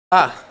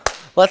Ah,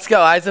 let's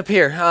go. Eyes up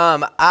here.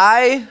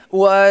 I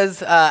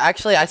was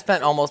actually I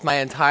spent almost my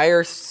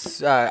entire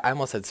I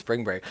almost said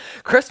spring break,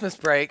 Christmas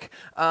break,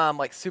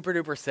 like super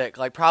duper sick.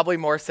 Like probably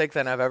more sick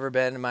than I've ever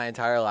been in my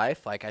entire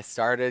life. Like I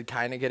started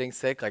kind of getting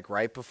sick like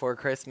right before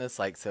Christmas,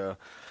 like so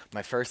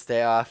my first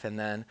day off, and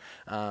then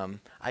I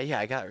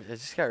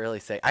just got really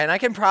sick. And I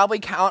can probably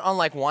count on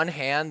like one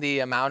hand the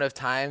amount of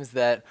times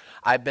that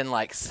I've been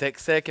like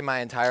sick in my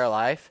entire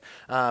life.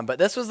 But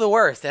this was the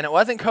worst, and it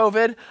wasn't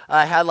COVID.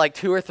 I had like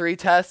 2 or 3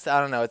 tests. I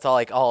don't know. It's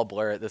all a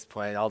blur at this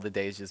point. All the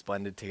days just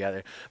blended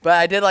together. But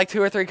I did like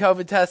 2 or 3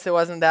 COVID tests. It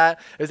wasn't that.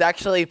 It was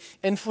actually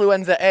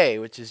influenza A,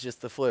 which is just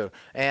the flu.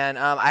 And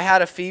I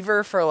had a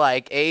fever for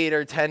like 8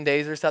 or 10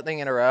 days or something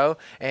in a row,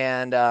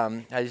 and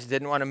I just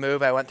didn't want to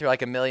move. I went through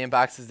like a million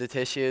boxes of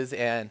tissues,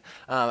 and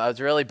I was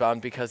really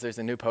bummed because there's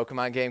a new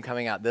Pokemon game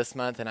coming out this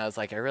month, and I was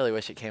like, I really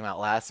wish it came out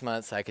last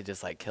month so I could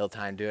just like kill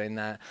time doing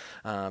that.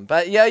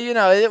 But yeah,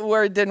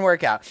 it didn't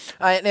work out.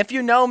 And if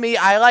you know me,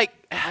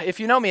 if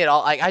you know me at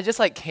all, like I just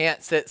like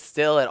can't sit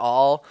still at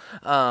all.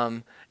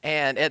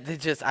 And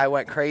I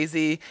went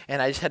crazy,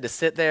 and I just had to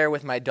sit there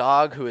with my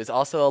dog, who is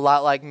also a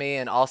lot like me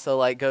and also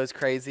like goes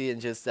crazy.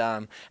 And just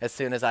as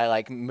soon as I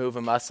like move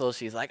a muscle,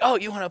 she's like, "Oh,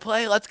 you want to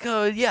play? Let's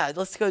go! Yeah,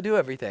 let's go do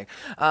everything."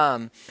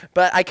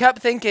 But I kept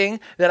thinking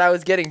that I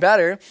was getting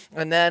better,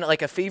 and then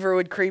like a fever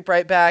would creep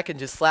right back and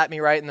just slap me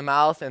right in the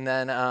mouth, and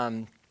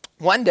then.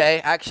 One day,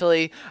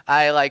 actually,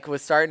 I like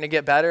was starting to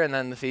get better, and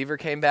then the fever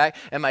came back,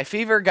 and my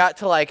fever got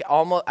to like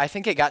I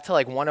think it got to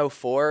like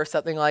 104 or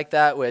something like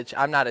that, which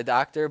I'm not a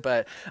doctor,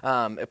 but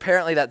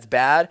apparently that's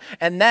bad.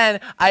 And then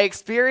I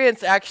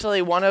experienced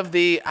actually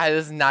this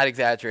is not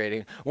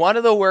exaggerating, one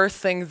of the worst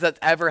things that's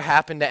ever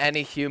happened to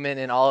any human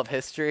in all of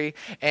history,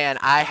 and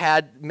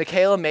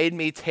Michaela made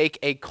me take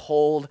a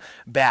cold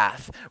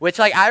bath, which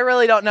like I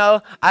really don't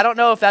know. I don't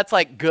know if that's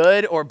like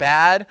good or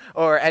bad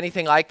or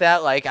anything like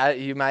that. Like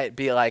you might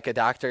be like a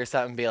doctor or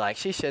something, be like,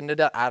 she shouldn't have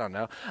done, I don't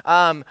know.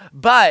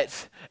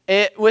 But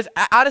it was,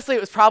 honestly,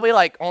 it was probably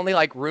like only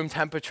like room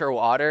temperature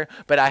water,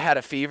 but I had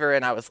a fever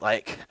and I was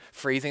like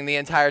freezing the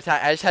entire time.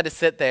 I just had to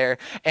sit there,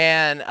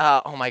 and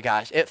oh my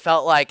gosh, it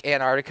felt like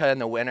Antarctica in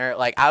the winter.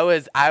 Like I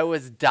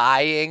was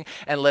dying,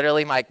 and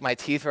literally my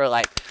teeth were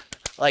like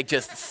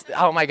just,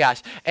 oh my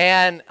gosh.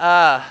 And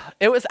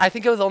I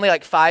think it was only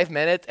like 5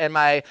 minutes, and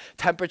my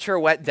temperature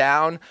went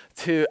down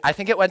to, I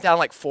think it went down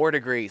like 4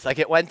 degrees. Like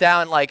it went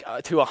down like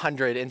to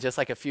 100 in just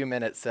like a few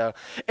minutes. So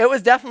it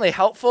was definitely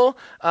helpful.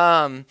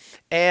 And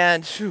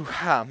whew,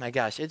 oh my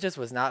gosh, it just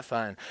was not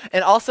fun.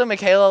 And also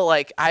Michaela,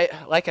 like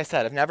I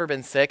said, I've never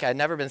been sick. I'd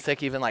never been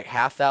sick even like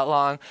half that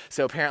long.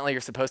 So apparently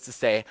you're supposed to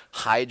stay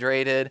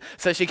hydrated.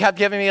 So she kept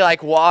giving me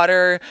like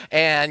water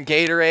and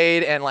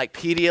Gatorade and like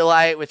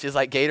Pedialyte, which is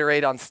like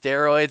Gatorade on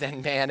steroids,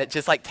 and man, it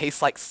just like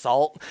tastes like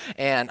salt,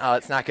 and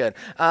it's not good.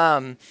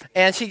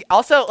 And she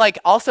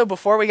also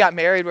before we got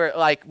married,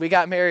 we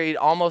got married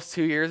almost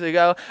 2 years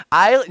ago,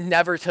 I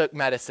never took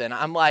medicine.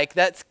 I'm like,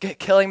 that's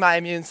killing my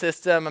immune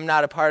system. I'm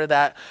not a part of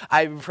that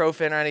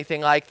ibuprofen or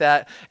anything like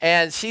that.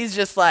 And she's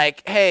just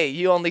like, hey,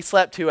 you only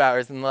slept 2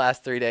 hours in the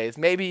last 3 days.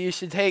 Maybe you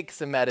should take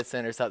some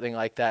medicine or something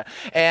like that.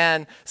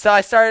 And so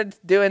I started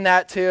doing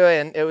that too,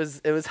 and it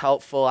was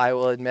helpful, I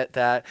will admit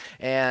that.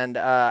 And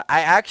I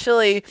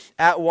actually,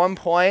 at one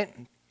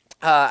point,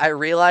 I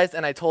realized,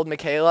 and I told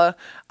Michaela,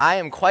 I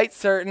am quite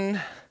certain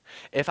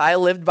if I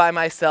lived by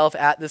myself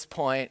at this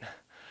point,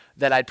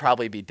 that I'd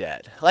probably be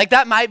dead. Like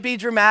that might be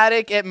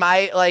dramatic. It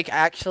might like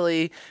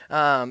actually,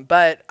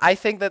 but I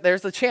think that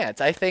there's a chance.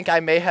 I think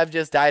I may have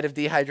just died of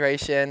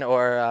dehydration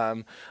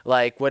or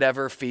like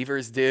whatever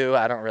fevers do.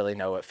 I don't really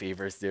know what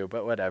fevers do,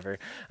 but whatever.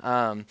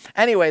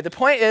 Anyway, the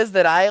point is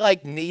that I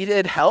like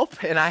needed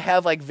help, and I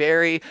have like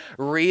very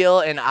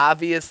real and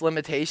obvious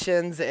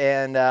limitations,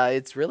 and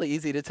it's really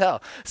easy to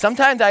tell.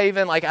 Sometimes I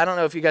even like, I don't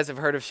know if you guys have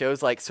heard of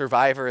shows like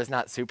Survivor is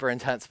not super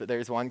intense, but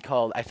there's one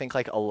called, I think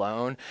like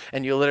Alone,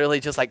 and you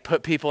literally just like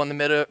put people in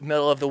the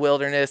middle of the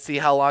wilderness, see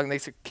how long they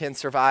can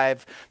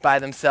survive by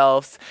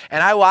themselves.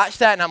 And I watched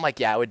that, and I'm like,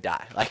 yeah, I would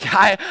die. Like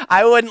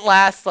I wouldn't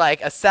last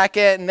like a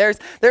second. And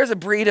there's a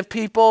breed of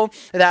people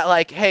that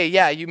like, hey,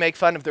 yeah, you make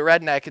fun of the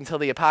redneck until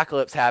the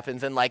apocalypse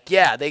happens, and like,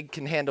 yeah, they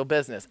can handle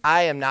business.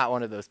 I am not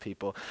one of those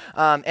people.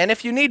 And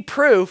if you need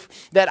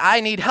proof that I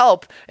need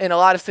help in a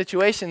lot of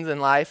situations in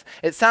life,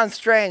 it sounds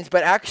strange,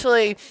 but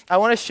actually I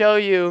want to show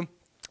you.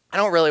 I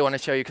don't really want to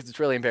show you because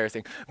it's really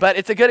embarrassing, but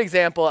it's a good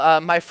example.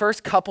 My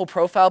first couple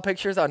profile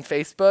pictures on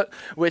Facebook,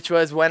 which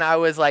was when I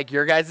was like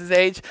your guys'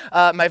 age,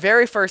 my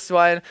very first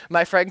one,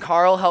 my friend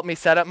Carl helped me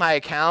set up my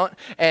account,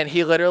 and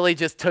he literally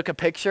just took a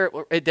picture.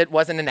 It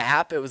wasn't an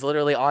app, it was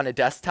literally on a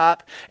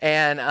desktop,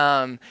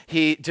 and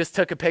he just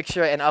took a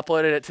picture and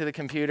uploaded it to the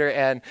computer,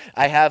 and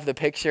I have the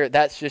picture.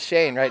 That's just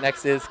Shane right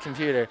next to his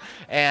computer.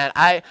 And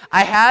I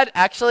had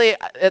actually,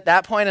 at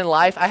that point in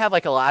life, I have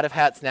like a lot of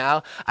hats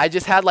now. I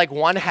just had like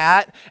one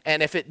hat,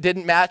 And if it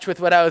didn't match with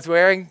what I was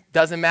wearing,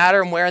 doesn't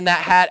matter. I'm wearing that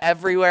hat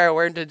everywhere. I'm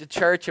wearing it to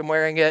church. I'm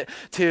wearing it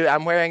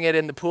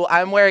in the pool.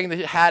 I'm wearing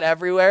the hat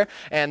everywhere.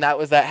 And that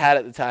was that hat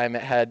at the time.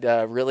 It had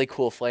really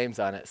cool flames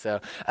on it. So,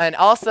 and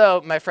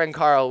also my friend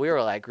Carl, we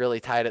were like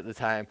really tight at the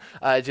time.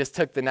 Just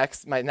took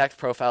my next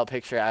profile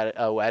picture at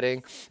a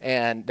wedding,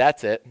 and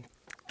that's it.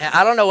 And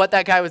I don't know what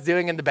that guy was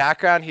doing in the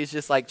background. He's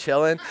just like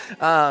chilling.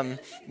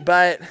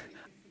 But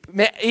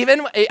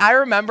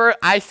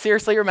I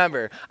seriously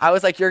remember, I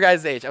was like your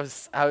guys' age.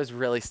 I was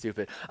really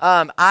stupid.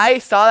 I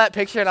saw that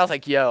picture and I was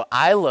like, yo,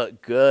 I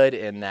look good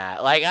in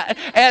that. Like,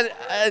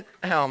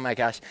 oh my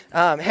gosh.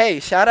 Hey,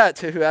 shout out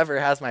to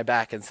whoever has my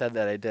back and said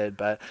that I did.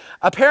 But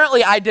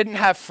apparently I didn't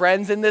have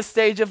friends in this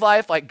stage of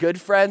life, like good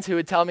friends who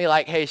would tell me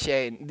like, hey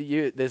Shane,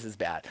 this is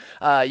bad.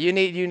 You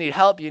need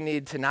help. You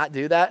need to not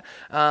do that.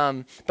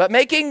 But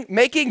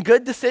making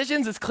good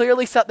decisions is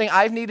clearly something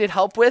I've needed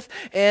help with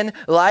in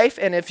life.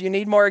 And if you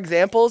need more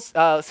examples,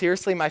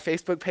 seriously, my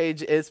Facebook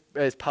page is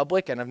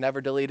public, and I've never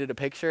deleted a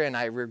picture, and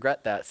I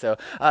regret that. So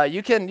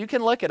you can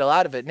look at a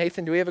lot of it.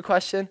 Nathan, do we have a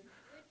question?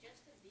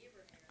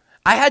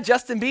 I had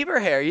Justin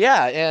Bieber hair,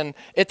 yeah, and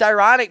it's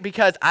ironic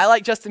because I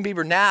like Justin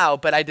Bieber now,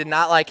 but I did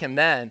not like him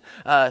then.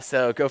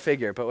 So go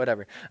figure, but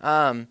whatever.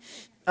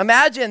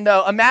 Imagine,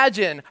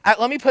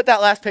 let me put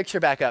that last picture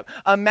back up.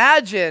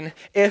 Imagine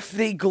if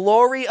the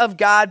glory of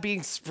God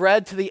being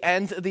spread to the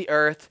ends of the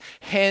earth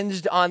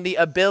hinged on the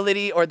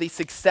ability or the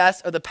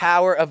success or the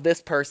power of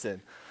this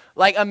person.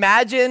 Like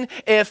imagine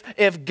if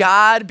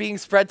God being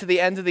spread to the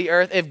ends of the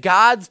earth, if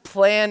God's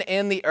plan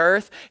in the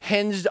earth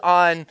hinged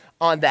on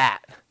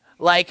that.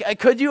 Like,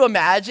 could you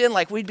imagine?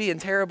 Like, we'd be in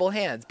terrible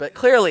hands. But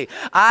clearly,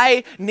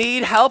 I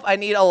need help. I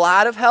need a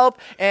lot of help,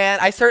 and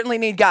I certainly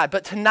need God.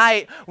 But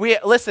tonight we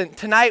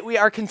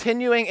are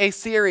continuing a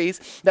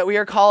series that we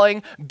are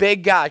calling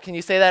Big God. Can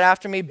you say that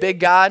after me? Big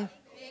God?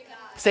 Big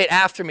God. Say it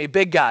after me.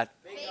 Big God.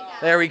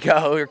 There we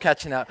go. We're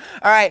catching up.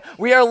 All right.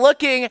 We are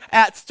looking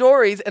at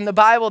stories in the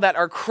Bible that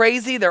are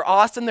crazy. They're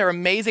awesome. They're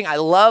amazing. I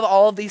love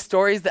all of these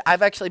stories. That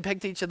I've actually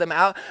picked each of them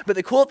out. But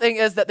the cool thing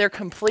is that they're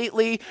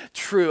completely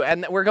true.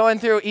 And we're going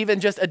through even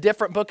just a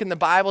different book in the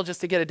Bible just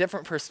to get a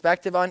different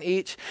perspective on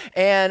each.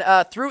 And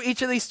through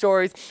each of these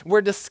stories, we're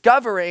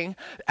discovering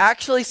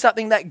actually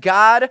something that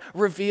God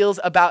reveals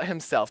about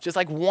himself. Just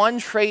like one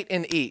trait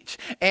in each.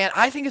 And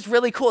I think it's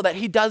really cool that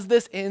he does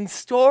this in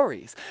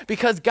stories.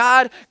 Because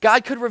God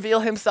could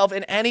reveal himself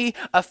in any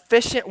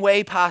efficient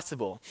way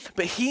possible.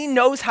 But he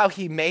knows how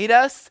he made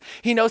us,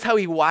 he knows how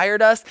he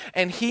wired us,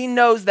 and he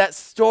knows that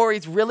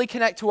stories really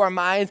connect to our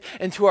minds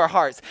and to our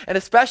hearts, and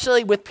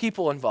especially with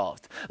people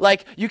involved.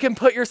 Like, you can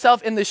put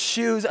yourself in the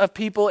shoes of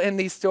people in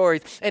these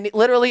stories, and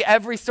literally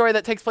every story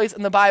that takes place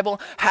in the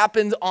Bible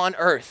happens on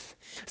earth.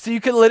 So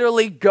you can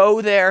literally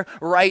go there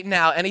right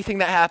now, anything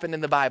that happened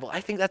in the Bible.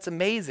 I think that's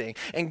amazing.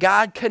 And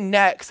God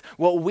connects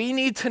what we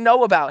need to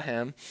know about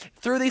him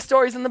through these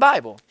stories in the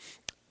Bible.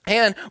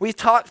 And we've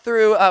gone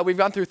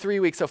through 3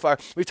 weeks so far.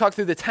 We've talked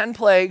through the 10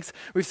 plagues.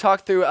 We've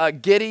talked through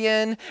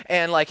Gideon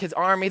and like his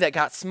army that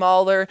got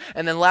smaller.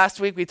 And then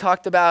last week we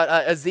talked about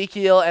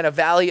Ezekiel and a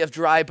valley of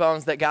dry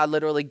bones that God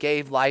literally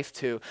gave life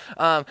to.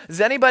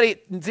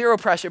 Zero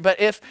pressure, but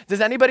does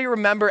anybody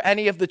remember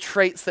any of the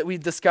traits that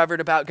we've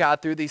discovered about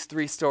God through these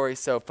 3 stories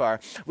so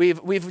far?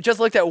 We've just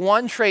looked at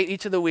one trait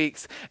each of the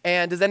weeks.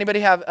 And does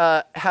anybody have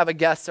a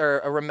guess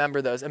or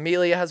remember those?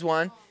 Amelia has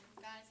one.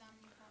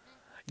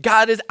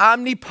 God is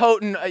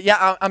omnipotent,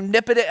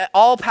 omnipotent,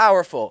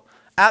 all-powerful.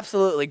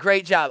 Absolutely,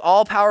 great job.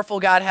 All-powerful,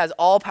 God has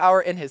all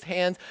power in his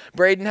hands.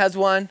 Braden has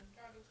one.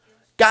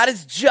 God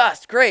is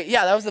just. Great.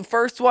 Yeah, that was the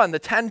first one. The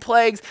 10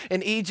 plagues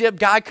in Egypt.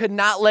 God could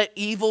not let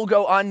evil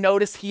go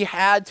unnoticed. He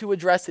had to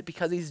address it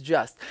because he's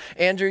just.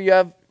 Andrew,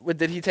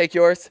 did he take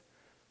yours?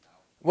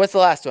 What's the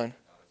last one?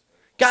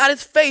 God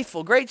is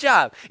faithful. Great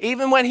job.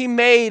 Even when he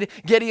made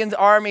Gideon's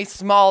army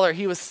smaller,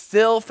 he was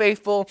still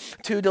faithful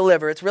to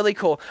deliver. It's really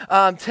cool.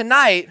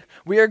 Tonight,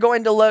 we are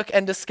going to look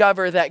and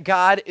discover that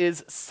God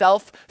is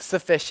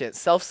self-sufficient.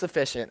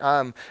 Self-sufficient.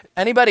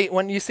 Anybody,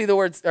 when you see the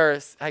words, or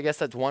I guess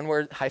that's one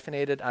word,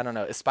 hyphenated, I don't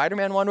know. Is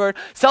Spider-Man one word?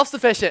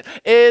 Self-sufficient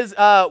is,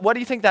 what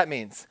do you think that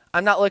means?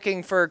 I'm not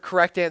looking for a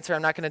correct answer.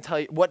 I'm not going to tell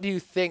you. What do you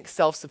think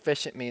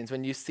self-sufficient means?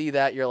 When you see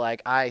that, you're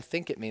like, I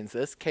think it means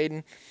this.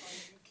 Caden?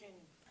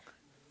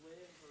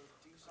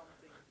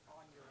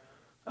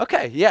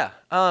 Okay, yeah.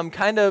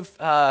 Kind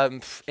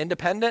of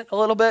independent a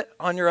little bit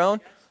on your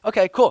own.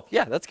 Okay, cool.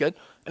 Yeah, that's good.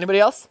 Anybody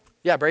else?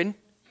 Yeah, Braden?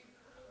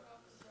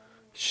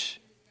 Shh.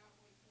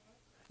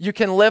 You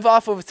can live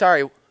off of,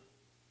 sorry.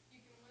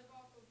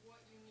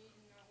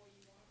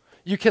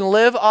 You can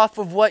live off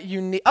of what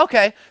you need.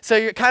 Okay, so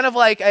you're kind of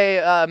like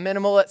a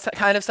minimalist,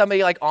 kind of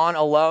somebody like on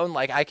alone,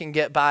 like I can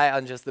get by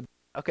on just the,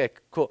 okay,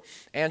 cool.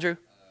 Andrew?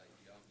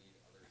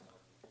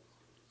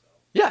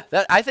 Yeah,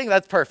 I think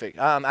that's perfect.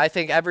 I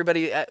think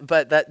everybody,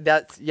 but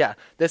yeah,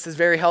 this is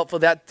very helpful.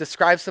 That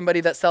describes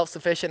somebody that's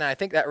self-sufficient, and I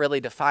think that really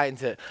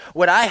defines it.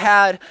 What I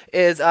had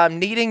is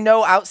needing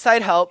no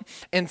outside help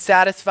in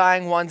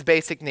satisfying one's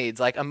basic needs,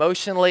 like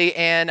emotionally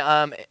and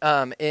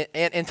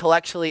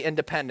intellectually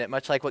independent,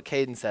 much like what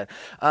Caden said.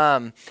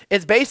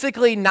 It's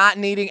basically not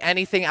needing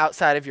anything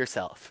outside of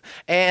yourself.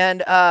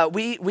 And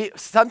we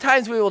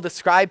sometimes we will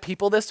describe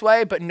people this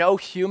way, but no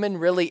human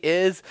really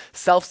is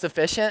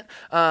self-sufficient.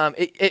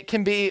 It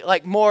can be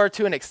like more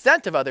to an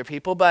extent of other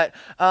people, but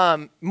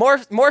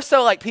more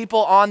so like people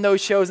on those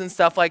shows and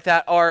stuff like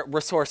that are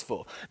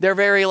resourceful. They're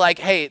very like,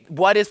 hey,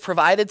 what is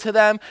provided to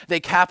them, they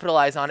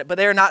capitalize on it, but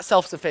they're not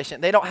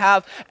self-sufficient. They don't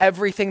have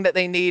everything that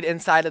they need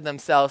inside of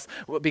themselves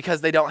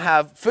because they don't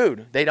have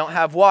food, they don't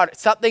have water.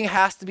 Something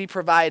has to be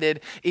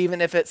provided,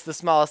 even if it's the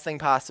smallest thing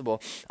possible.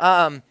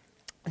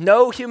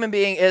 No human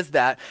being is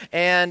that.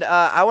 And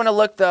I want to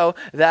look, though,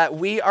 that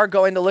we are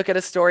going to look at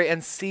a story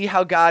and see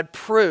how God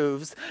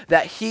proves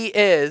that he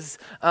is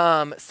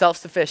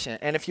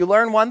self-sufficient. And if you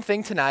learn one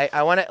thing tonight,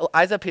 I want to,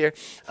 eyes up here,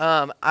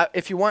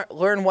 if you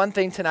learn one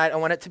thing tonight, I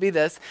want it to be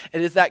this.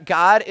 It is that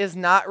God is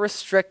not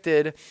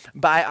restricted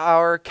by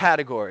our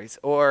categories,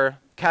 or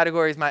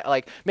categories might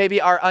like maybe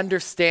our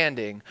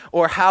understanding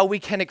or how we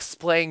can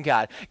explain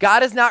God.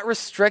 God is not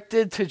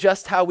restricted to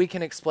just how we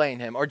can explain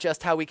him or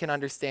just how we can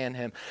understand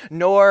him,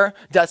 nor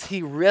does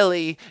he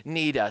really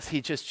need us.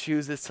 He just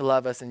chooses to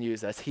love us and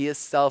use us. He is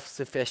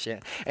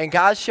self-sufficient. And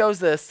God shows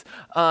this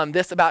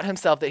about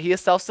himself, that he is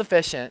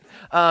self-sufficient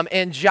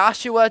in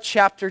Joshua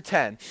chapter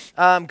 10.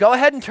 Go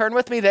ahead and turn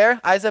with me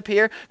there, eyes up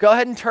here. Go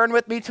ahead and turn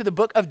with me to the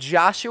book of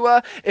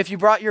Joshua. If you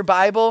brought your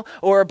Bible,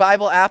 or a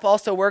Bible app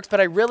also works, but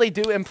I really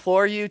do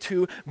implore you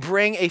to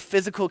bring a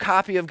physical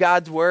copy of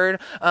God's word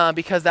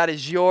because that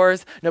is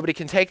yours. Nobody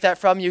can take that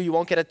from you. You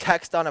won't get a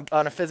text on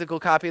a physical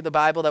copy of the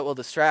Bible that will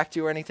distract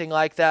you or anything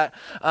like that.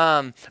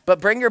 But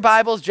bring your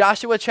Bibles,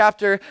 Joshua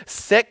chapter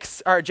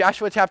 6, or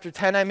Joshua chapter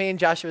 10, I mean.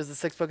 Joshua is the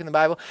sixth book in the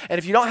Bible. And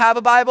if you don't have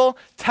a Bible,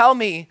 tell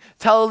me,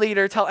 tell a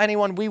leader, tell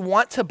anyone. We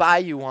want to buy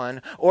you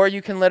one, or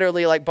you can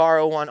literally like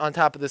borrow one on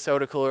top of the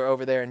soda cooler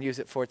over there and use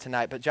it for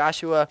tonight. But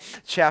Joshua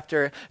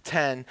chapter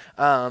 10,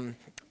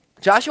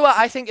 Joshua,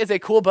 I think, is a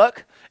cool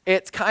book.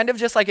 It's kind of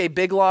just like a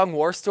big, long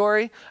war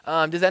story.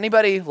 Does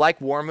anybody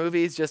like war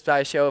movies, just by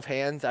a show of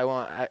hands?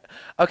 I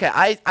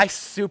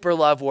super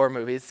love war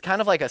movies. It's kind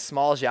of like a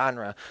small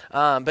genre.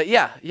 But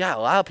yeah, a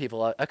lot of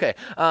people. Okay,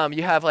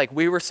 you have like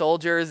We Were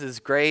Soldiers is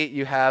great.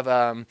 You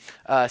have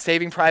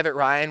Saving Private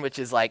Ryan, which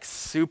is like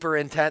super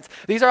intense.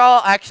 These are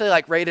all actually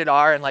like rated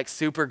R and like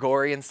super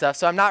gory and stuff,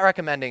 so I'm not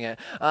recommending it.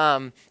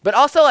 But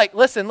also like,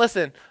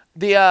 listen.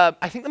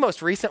 I think the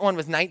most recent one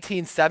was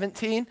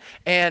 1917,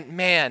 and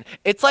man,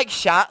 it's like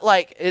shot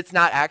like it's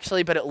not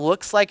actually, but it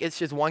looks like it's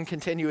just one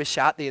continuous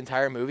shot the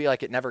entire movie,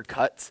 like it never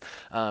cuts.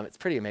 It's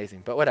pretty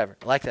amazing, but whatever.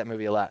 I like that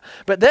movie a lot.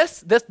 But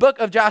this book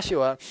of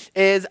Joshua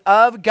is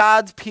of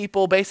God's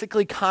people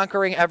basically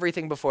conquering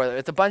everything before them.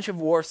 It's a bunch of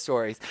war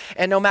stories,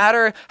 and no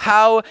matter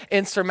how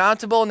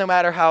insurmountable, no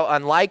matter how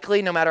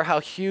unlikely, no matter how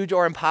huge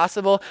or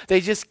impossible,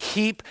 they just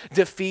keep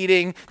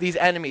defeating these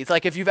enemies.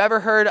 Like if you've ever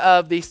heard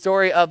of the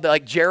story of the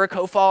like Jericho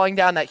falling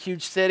down, that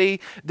huge city,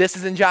 this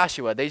is in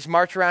Joshua. They just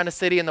march around a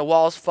city and the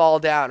walls fall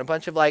down. A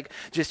bunch of like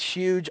just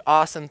huge,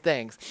 awesome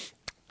things.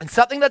 And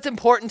something that's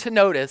important to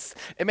notice,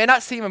 it may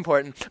not seem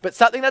important, but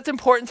something that's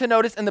important to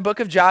notice in the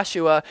book of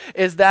Joshua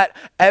is that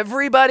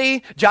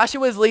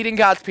Joshua is leading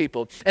God's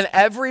people, and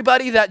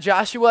everybody that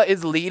Joshua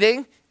is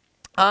leading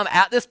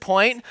at this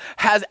point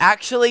has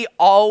actually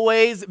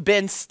always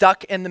been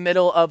stuck in the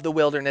middle of the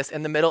wilderness,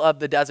 in the middle of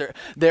the desert,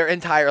 their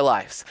entire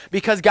lives.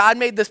 Because God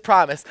made this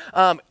promise.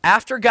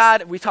 After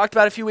God, we talked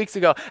about a few weeks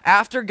ago,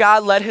 after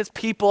God led his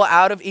people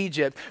out of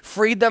Egypt,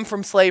 freed them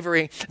from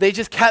slavery, they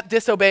just kept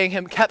disobeying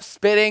him, kept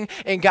spitting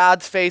in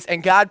God's face,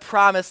 and God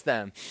promised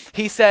them.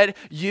 He said,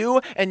 you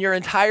and your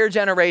entire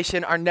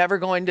generation are never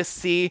going to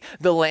see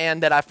the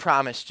land that I've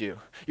promised you.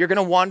 You're going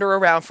to wander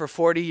around for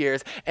 40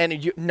 years,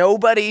 and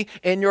nobody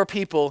in your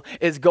people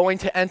is going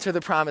to enter the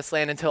promised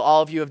land until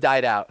all of you have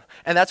died out.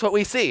 And that's what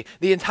we see.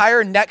 The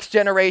entire next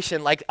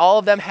generation, like all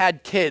of them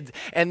had kids,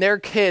 and their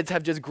kids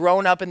have just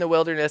grown up in the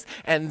wilderness,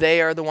 and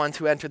they are the ones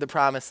who enter the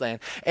promised land.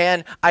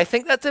 And I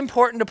think that's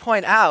important to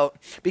point out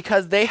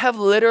because they have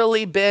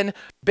literally been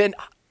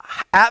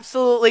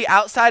absolutely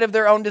outside of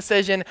their own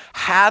decision,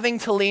 having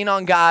to lean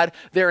on God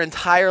their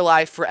entire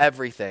life for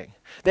everything.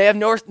 They have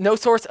no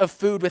source of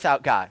food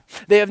without God.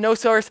 They have no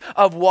source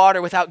of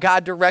water without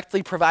God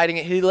directly providing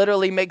it. He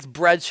literally makes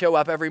bread show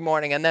up every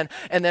morning, and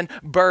then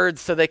birds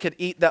so they could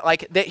eat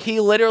that. He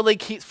literally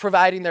keeps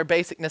providing their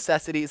basic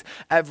necessities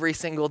every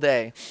single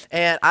day.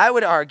 And I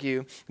would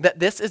argue that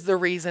this is the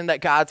reason that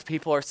God's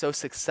people are so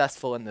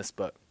successful in this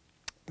book.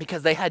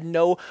 because they had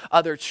no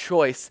other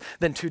choice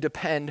than to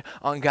depend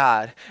on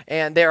God.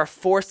 And they are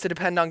forced to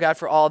depend on God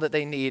for all that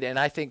they need. And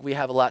I think we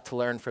have a lot to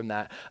learn from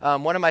that.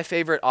 One of my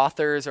favorite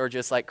authors or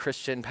just like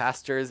Christian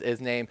pastors is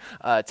named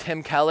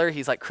Tim Keller.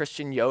 He's like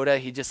Christian Yoda.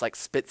 He just like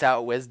spits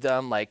out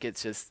wisdom like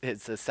it's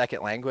a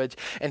second language.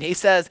 And he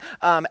says,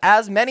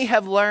 as many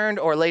have learned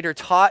or later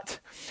taught,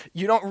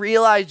 you don't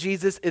realize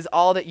Jesus is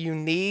all that you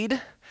need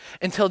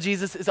until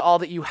Jesus is all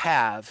that you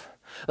have.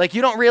 Like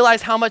you don't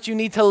realize how much you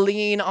need to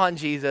lean on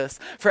Jesus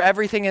for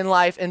everything in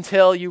life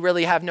until you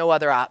really have no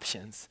other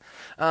options.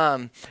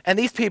 And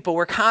these people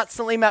were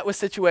constantly met with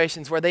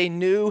situations where they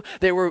knew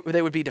they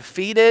would be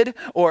defeated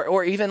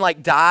or even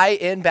like die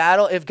in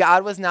battle if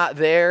God was not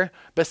there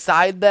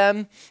beside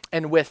them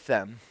and with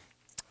them.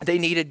 They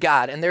needed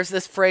God. And there's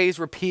this phrase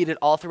repeated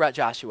all throughout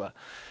Joshua.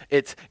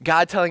 It's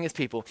God telling his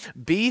people,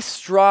 be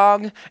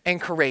strong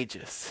and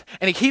courageous.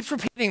 And he keeps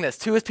repeating this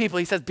to his people.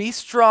 He says, be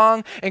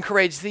strong and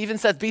courageous. He even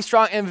says, be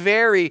strong and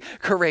very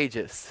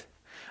courageous.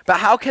 But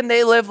how can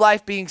they live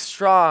life being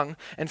strong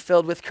and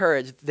filled with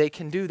courage? They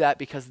can do that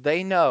because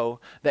they know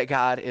that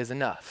God is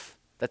enough.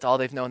 That's all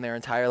they've known their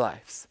entire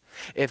lives.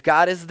 If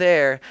God is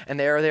there and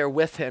they are there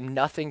with him,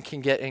 nothing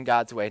can get in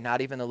God's way, not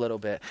even a little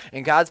bit.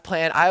 And God's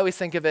plan, I always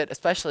think of it,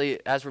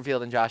 especially as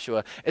revealed in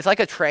Joshua, it's like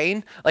a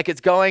train, like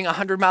it's going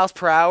 100 miles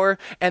per hour,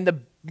 and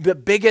the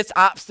biggest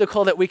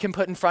obstacle that we can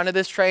put in front of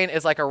this train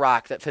is like a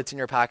rock that fits in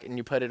your pocket and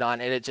you put it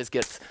on and it just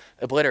gets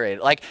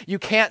obliterated. Like you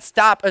can't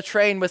stop a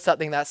train with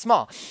something that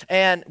small.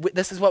 And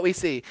this is what we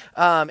see.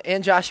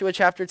 In Joshua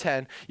chapter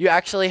 10, you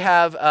actually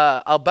have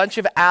a bunch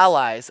of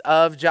allies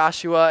of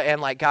Joshua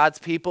and like God's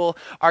people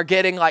are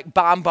getting like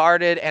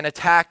bombarded and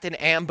attacked and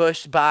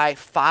ambushed by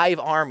 5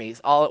 armies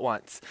all at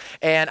once.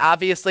 And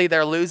obviously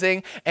they're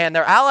losing and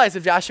they're allies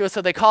of Joshua,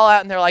 so they call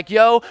out and they're like,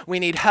 yo, we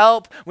need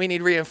help, we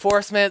need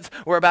reinforcements,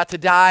 we're about to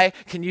die.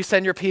 Can you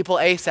send your people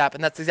ASAP?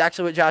 And that's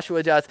exactly what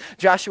Joshua does.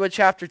 Joshua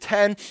chapter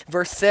 10,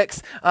 verse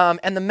 6,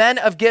 and the men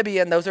of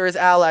Gibeon, those are his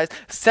allies,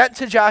 sent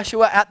to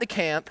Joshua at the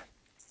camp,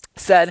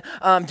 said,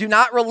 do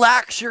not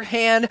relax your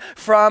hand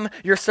from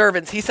your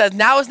servants. He says,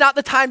 now is not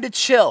the time to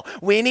chill.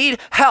 We need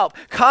help.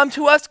 Come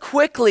to us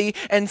quickly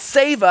and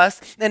save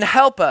us and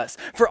help us.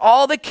 For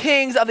all the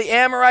kings of the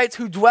Amorites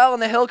who dwell in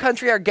the hill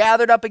country are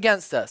gathered up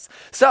against us.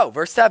 So,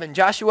 verse 7,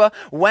 Joshua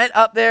went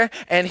up there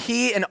and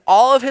he and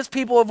all of his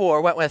people of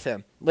war went with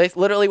him.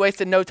 Literally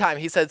wasted no time.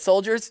 He said,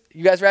 soldiers,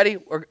 you guys ready?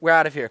 We're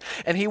out of here.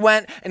 And he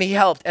went and he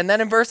helped. And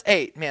then in verse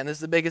 8, man, this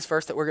is the biggest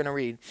verse that we're going to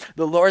read.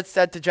 The Lord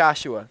said to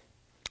Joshua,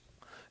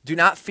 do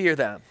not fear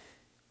them,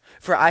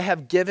 for I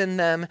have given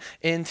them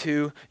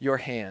into your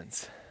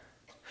hands.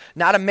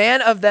 Not a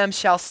man of them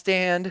shall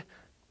stand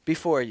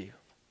before you.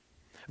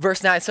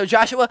 Verse 9, so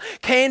Joshua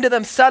came to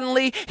them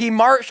suddenly. He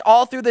marched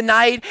all through the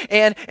night,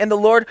 and the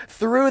Lord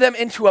threw them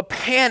into a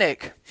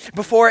panic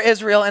before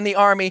Israel and the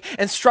army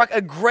and struck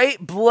a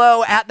great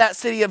blow at that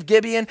city of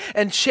Gibeon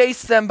and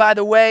chased them by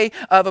the way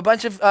of a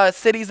bunch of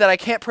cities that I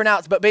can't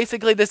pronounce. But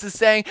basically this is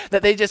saying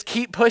that they just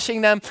keep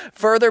pushing them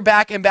further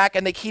back and back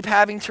and they keep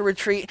having to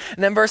retreat.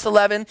 And then verse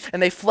 11,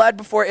 and they fled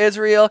before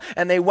Israel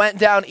and they went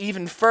down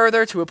even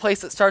further to a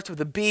place that starts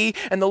with a B.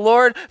 And the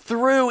Lord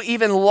threw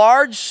even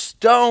large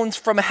stones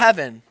from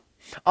heaven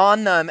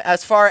on them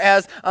as far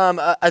as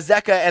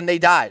Azekah, and they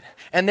died.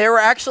 And there were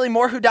actually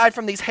more who died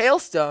from these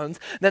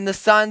hailstones than the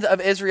sons of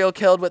Israel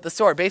killed with the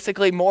sword.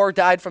 Basically, more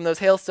died from those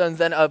hailstones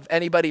than of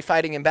anybody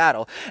fighting in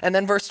battle. And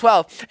then verse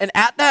 12, and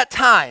at that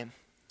time,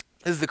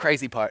 this is the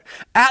crazy part.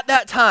 At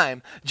that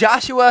time,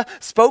 Joshua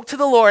spoke to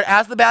the Lord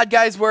as the bad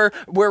guys were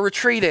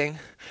retreating.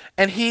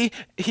 And he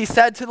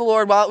said to the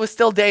Lord while it was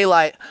still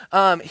daylight,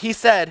 he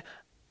said,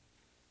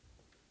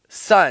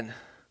 sun,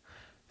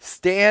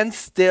 stand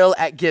still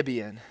at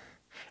Gibeon.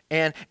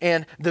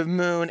 And the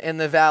moon in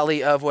the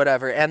valley of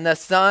whatever. And the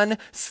sun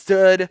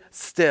stood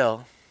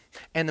still,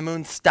 and the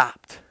moon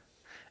stopped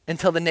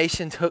until the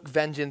nation took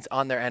vengeance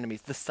on their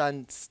enemies. The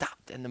sun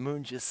stopped, and the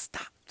moon just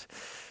stopped.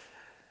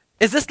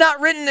 Is this not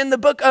written in the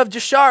book of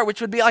Jashar,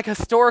 which would be like a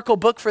historical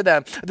book for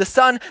them? The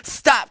sun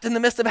stopped in the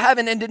midst of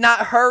heaven and did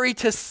not hurry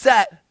to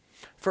set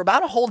for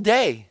about a whole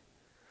day.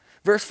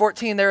 Verse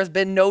 14, there has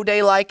been no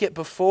day like it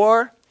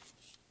before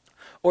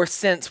or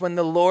since when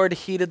the Lord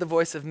heeded the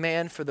voice of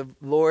man, for the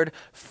Lord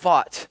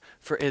fought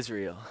for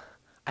Israel.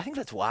 I think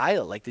that's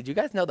wild. Like, did you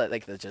guys know that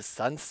like the just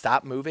sun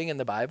stopped moving in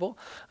the Bible?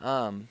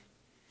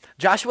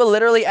 Joshua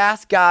literally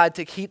asked God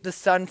to keep the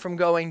sun from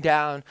going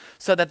down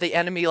so that the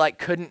enemy like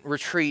couldn't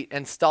retreat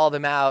and stall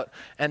them out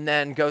and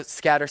then go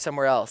scatter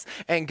somewhere else.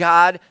 And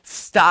God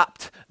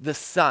stopped the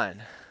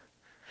sun.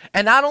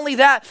 And not only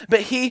that,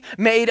 but he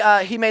made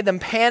them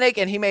panic,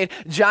 and he made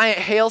giant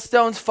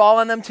hailstones fall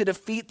on them to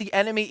defeat the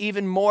enemy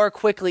even more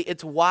quickly.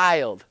 It's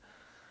wild.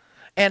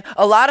 And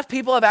a lot of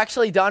people have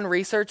actually done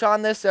research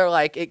on this. They're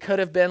like, it could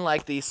have been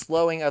like the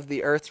slowing of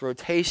the Earth's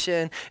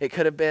rotation. It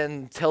could have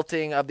been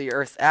tilting of the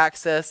Earth's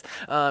axis.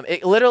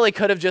 It literally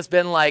could have just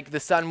been like the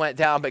sun went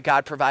down, but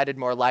God provided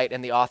more light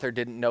and the author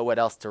didn't know what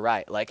else to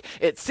write. Like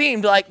it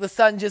seemed like the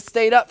sun just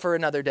stayed up for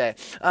another day.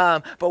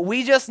 But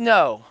we just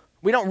know,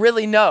 we don't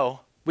really know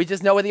We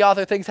just know what the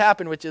author thinks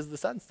happened, which is the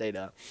sun stayed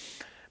up.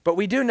 But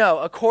we do know,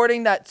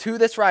 according to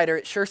this writer,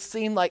 it sure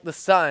seemed like the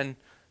sun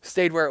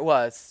stayed where it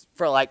was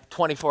for like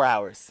 24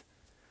 hours.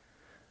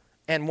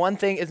 And one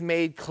thing is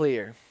made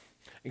clear.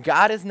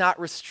 God is not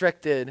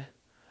restricted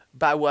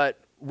by what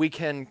we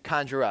can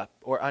conjure up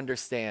or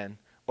understand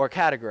or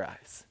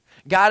categorize.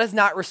 God is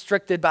not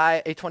restricted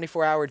by a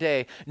 24-hour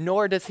day,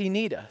 nor does he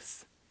need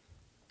us.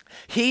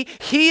 He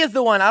is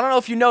the one, I don't know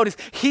if you noticed,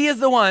 he is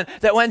the one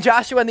that when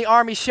Joshua and the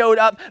army showed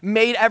up,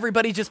 made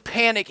everybody just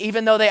panic,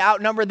 even though they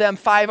outnumbered them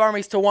 5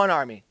 armies to 1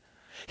 army.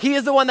 He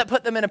is the one that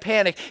put them in a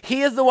panic.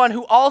 He is the one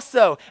who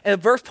also, and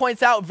the verse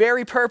points out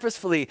very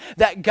purposefully,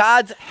 that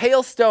God's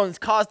hailstones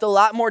caused a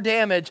lot more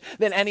damage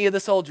than any of the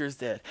soldiers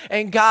did.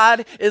 And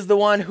God is the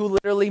one who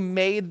literally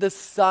made the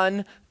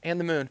sun and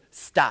the moon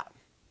stop.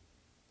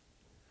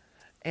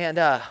 And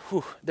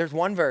there's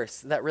one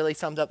verse that really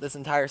sums up this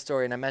entire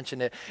story, and I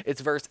mentioned it.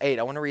 It's verse 8.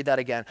 I want to read that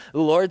again. The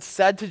Lord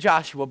said to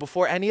Joshua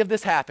before any of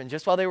this happened,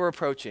 just while they were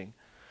approaching,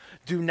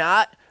 "Do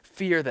not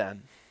fear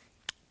them,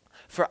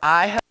 for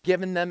I have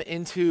given them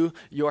into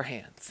your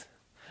hands.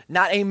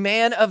 Not a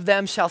man of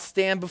them shall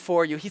stand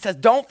before you." He says,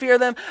 don't fear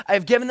them. I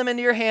have given them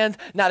into your hands.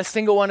 Not a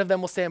single one of them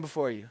will stand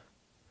before you.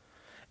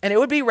 And it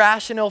would be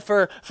rational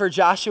for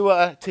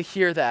Joshua to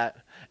hear that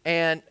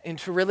and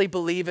to really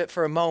believe it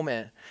for a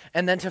moment,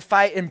 and then to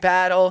fight in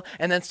battle,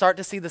 and then start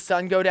to see the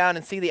sun go down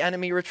and see the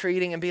enemy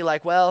retreating and be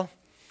like, well,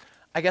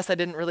 I guess I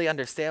didn't really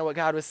understand what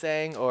God was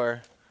saying,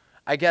 or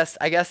I guess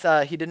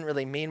he didn't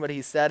really mean what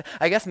he said.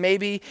 I guess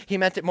maybe he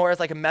meant it more as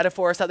like a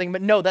metaphor or something,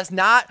 but no, that's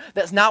not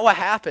what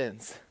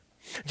happens.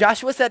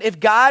 Joshua said, if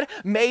God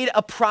made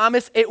a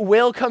promise, it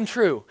will come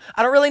true.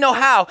 I don't really know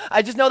how.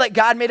 I just know that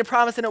God made a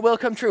promise and it will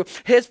come true.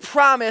 His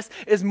promise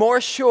is more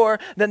sure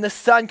than the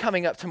sun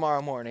coming up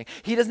tomorrow morning.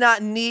 He does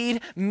not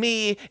need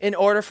me in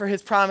order for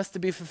his promise to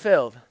be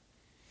fulfilled.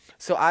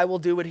 So I will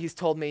do what he's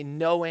told me,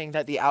 knowing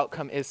that the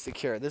outcome is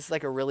secure. This is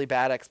like a really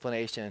bad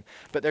explanation,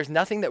 but there's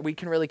nothing that we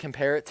can really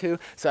compare it to,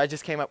 so I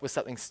just came up with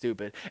something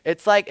stupid.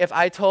 It's like if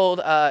I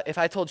told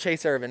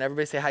Chase Irvin,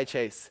 everybody say hi,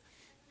 Chase.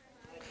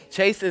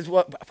 Chase is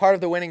part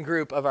of the winning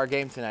group of our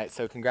game tonight,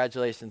 so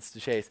congratulations to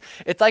Chase.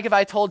 It's like if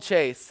I told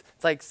Chase,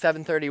 it's like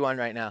 7:31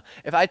 right now.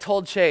 If I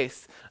told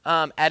Chase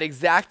at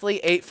exactly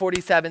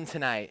 8:47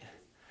 tonight,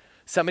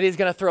 somebody's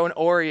gonna throw an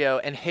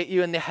Oreo and hit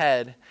you in the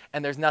head,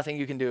 and there's nothing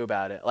you can do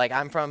about it. Like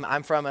I'm from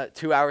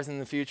 2 hours in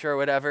the future or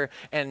whatever,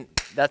 and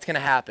that's gonna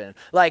happen.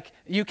 Like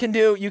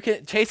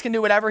Chase can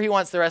do whatever he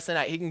wants the rest of the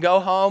night. He can go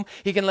home,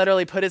 he can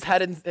literally put his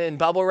head in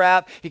bubble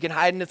wrap, he can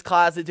hide in his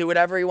closet, do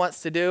whatever he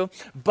wants to do,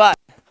 but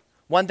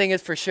one thing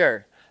is for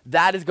sure,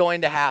 that is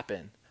going to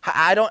happen.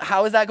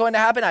 How is that going to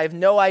happen? I have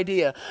no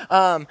idea.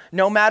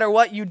 No matter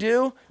what you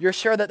do, you're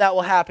sure that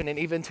will happen. And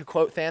even to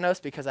quote Thanos,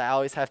 because I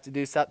always have to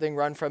do something,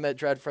 run from it,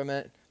 dread from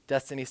it,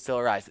 destiny still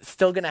arises. It's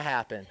still going to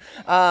happen.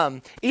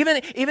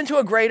 Even to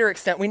a greater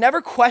extent, we never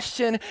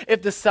question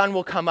if the sun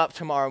will come up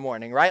tomorrow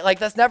morning, right? Like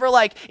that's never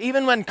like,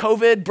 even when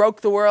COVID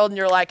broke the world and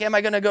you're like, am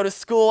I going to go to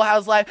school?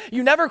 How's life?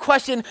 You never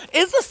question,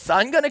 is the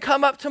sun going to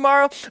come up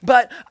tomorrow?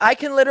 But I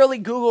can literally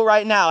Google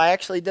right now, I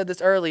actually did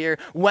this earlier,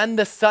 when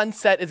the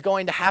sunset is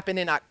going to happen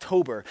in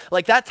October.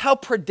 Like that's how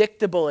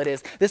predictable it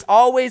is. This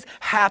always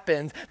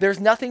happens. There's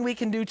nothing we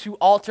can do to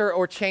alter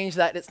or change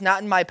that. It's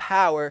not in my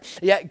power.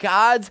 Yet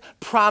God's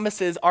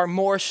promises are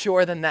more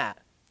sure than that.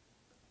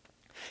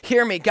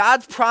 Hear me,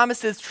 God's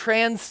promises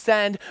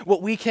transcend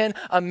what we can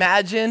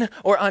imagine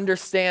or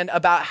understand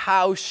about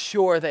how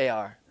sure they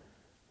are.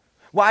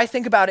 Why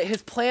think about it?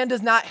 His plan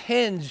does not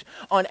hinge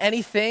on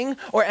anything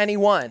or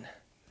anyone.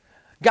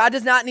 God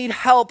does not need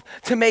help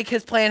to make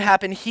his plan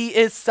happen. He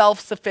is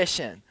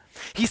self-sufficient.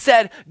 He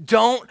said,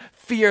 don't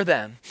fear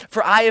them,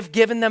 for I have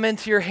given them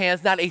into your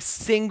hands. Not a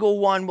single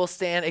one will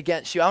stand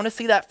against you. I want to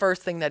see that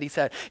first thing that he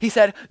said. He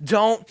said,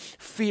 don't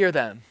fear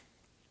them.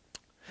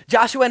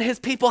 Joshua and his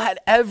people had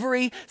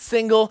every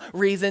single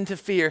reason to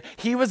fear.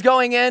 He was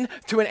going in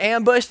to an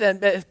ambush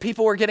and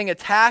people were getting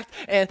attacked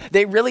and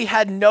they really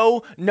had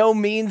no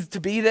means to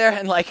be there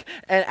and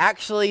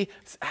actually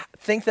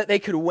think that they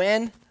could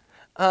win.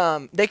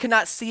 They could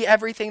not see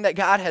everything that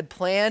God had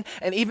planned.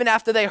 And even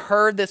after they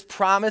heard this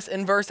promise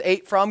in verse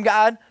 8 from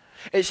God,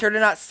 it sure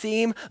did not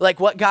seem like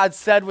what God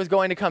said was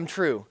going to come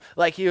true.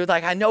 Like he was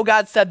like, I know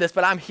God said this,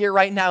 but I'm here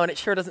right now and it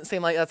sure doesn't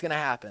seem like that's going to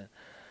happen.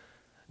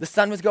 The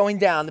sun was going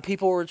down. The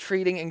people were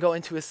retreating and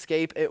going to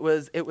escape. It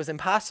was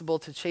impossible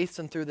to chase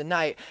them through the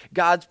night.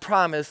 God's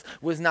promise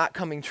was not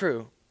coming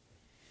true.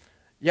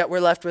 Yet we're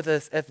left with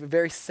a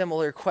very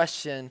similar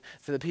question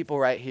to the people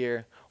right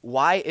here.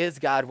 Why is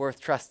God worth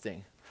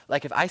trusting?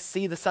 Like if I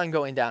see the sun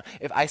going down,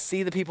 if I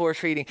see the people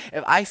retreating,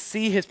 if I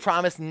see his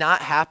promise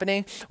not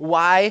happening,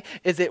 why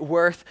is it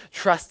worth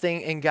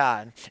trusting in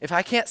God? If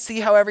I can't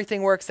see how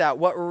everything works out,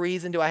 what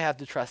reason do I have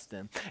to trust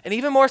him? And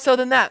even more so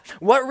than that,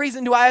 what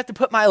reason do I have to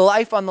put my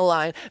life on the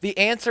line? The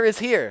answer is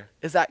here,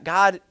 is that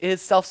God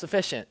is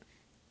self-sufficient.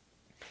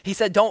 He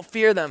said, don't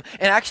fear them.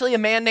 And actually a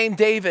man named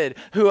David,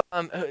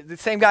 the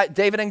same guy,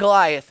 David and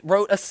Goliath,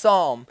 wrote a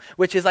psalm,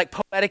 which is like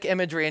poetic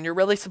imagery, and you're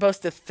really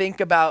supposed to think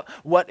about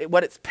what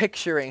it's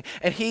picturing.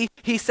 And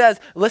he says,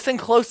 listen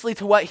closely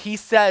to what he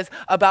says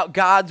about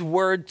God's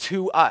word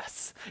to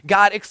us.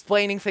 God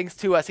explaining things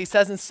to us. He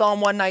says in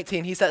Psalm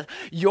 119, he says,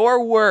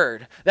 your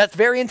word, that's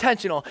very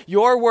intentional,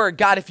 your word,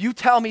 God, if you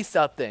tell me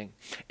something,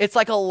 it's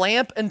like a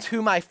lamp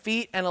unto my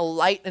feet and a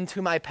light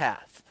unto my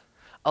path.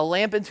 A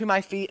lamp into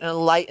my feet and a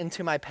light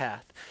into my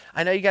path.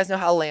 I know you guys know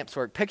how lamps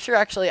work.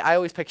 I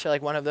always picture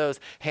like one of those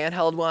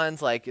handheld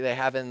ones like they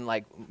have in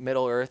like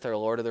Middle Earth or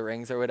Lord of the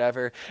Rings or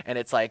whatever, and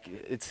it's like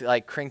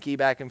crinky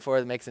back and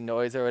forth, it makes a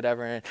noise or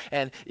whatever,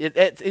 and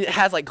it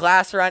has like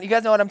glass around. You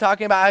guys know what I'm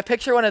talking about? I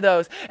picture one of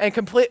those, and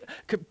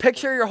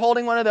picture you're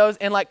holding one of those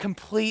in like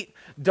complete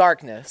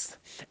darkness.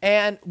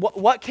 And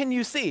what can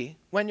you see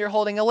when you're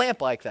holding a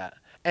lamp like that?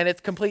 And it's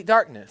complete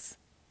darkness.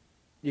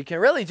 You can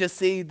really just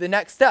see the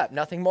next step,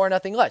 nothing more,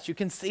 nothing less. You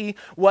can see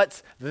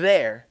what's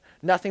there,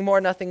 nothing more,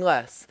 nothing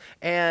less.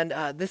 And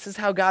this is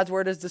how God's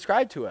word is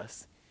described to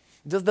us.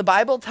 Does the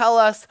Bible tell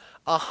us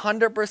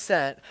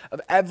 100%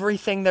 of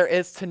everything there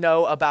is to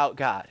know about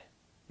God?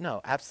 No,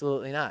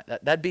 absolutely not.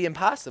 That'd be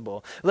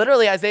impossible.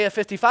 Literally, Isaiah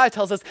 55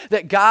 tells us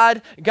that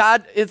God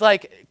is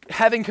like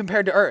heaven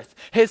compared to earth.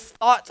 His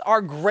thoughts are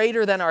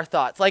greater than our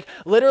thoughts. Like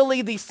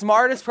literally the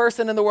smartest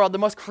person in the world, the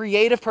most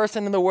creative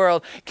person in the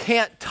world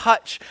can't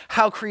touch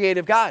how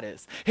creative God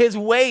is. His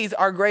ways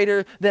are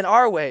greater than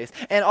our ways.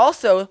 And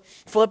also,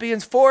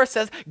 Philippians 4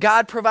 says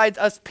God provides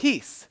us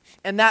peace.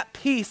 And that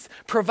peace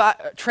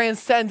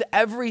transcends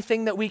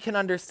everything that we can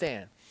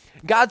understand.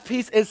 God's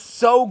peace is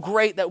so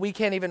great that we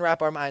can't even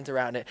wrap our minds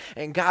around it.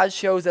 And God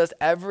shows us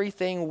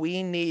everything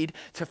we need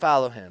to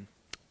follow him.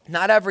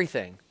 Not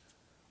everything.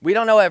 We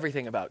don't know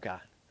everything about God.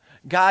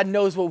 God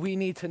knows what we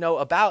need to know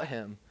about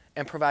him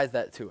and provides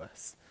that to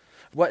us.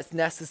 What's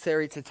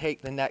necessary to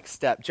take the next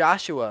step.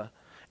 Joshua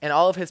and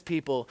all of his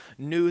people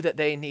knew that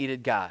they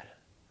needed God.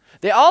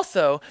 They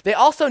also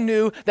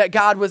knew that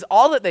God was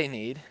all that they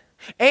need.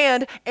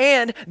 And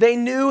they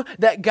knew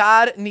that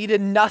God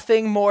needed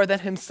nothing more than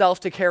himself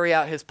to carry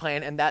out his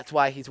plan, and that's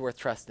why he's worth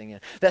trusting in.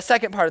 That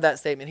second part of that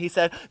statement, he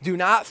said, do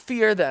not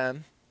fear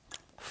them,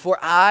 for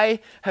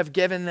I have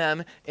given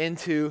them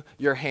into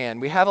your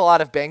hand. We have a lot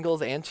of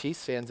Bengals and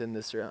Chiefs fans in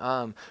this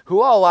room.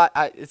 Who all watch?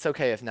 It's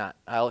okay if not.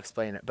 I'll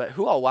explain it. But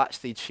who all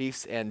watched the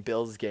Chiefs and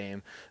Bills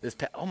game?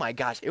 Oh my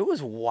gosh, it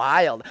was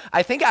wild.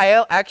 I think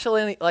I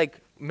actually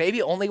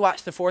maybe only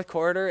watched the fourth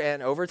quarter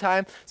and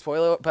overtime.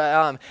 Spoiler,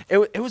 but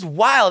it was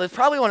wild. It's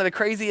probably one of the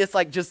craziest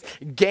just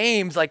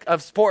games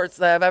of sports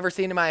that I've ever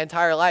seen in my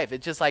entire life.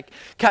 It just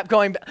kept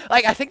going.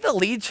 I think the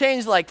lead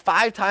changed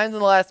 5 times in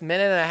the last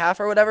minute and a half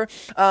or whatever.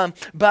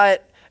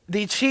 But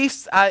the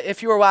Chiefs,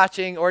 if you were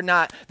watching or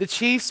not, the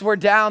Chiefs were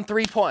down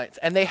 3 points,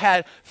 and they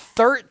had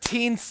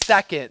 13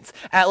 seconds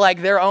at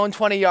their own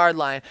 20-yard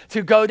line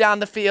to go down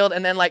the field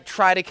and then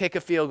try to kick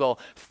a field goal.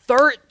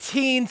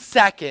 13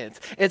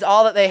 seconds is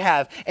all that they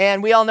have.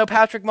 And we all know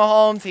Patrick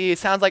Mahomes. He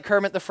sounds like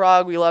Kermit the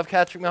Frog. We love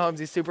Patrick Mahomes.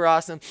 He's super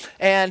awesome.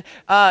 And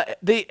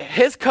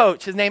his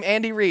coach, his name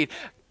Andy Reid,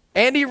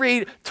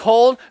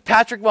 told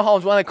Patrick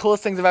Mahomes, one of the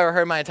coolest things I've ever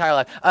heard in my entire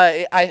life.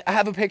 I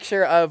have a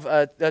picture of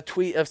a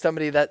tweet of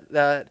somebody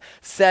that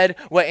said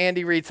what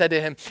Andy Reid said to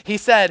him. He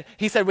said,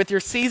 with your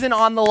season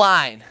on the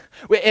line,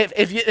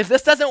 if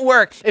this doesn't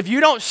work, if you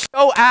don't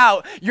show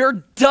out,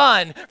 you're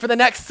done for the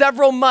next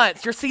several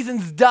months. Your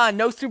season's done.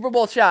 No Super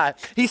Bowl shot.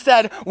 He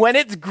said, when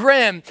it's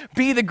grim,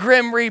 be the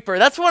Grim Reaper.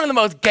 That's one of the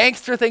most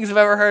gangster things I've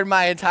ever heard in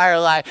my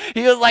entire life.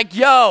 He was like,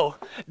 yo,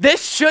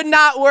 this should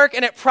not work,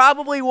 and it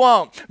probably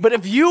won't. But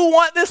if you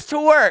want this to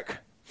work,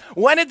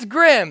 when it's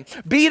grim,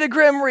 be the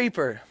Grim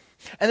Reaper.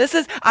 And this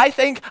is, I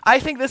think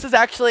this is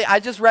actually, I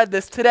just read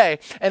this today,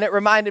 and it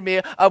reminded me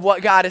of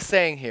what God is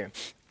saying here.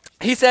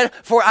 He said,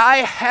 for I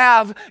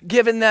have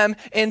given them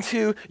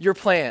into your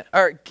plan,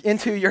 or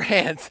into your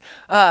hands.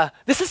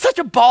 This is such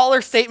a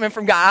baller statement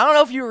from God. I don't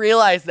know if you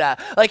realize that.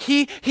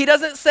 He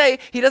doesn't say,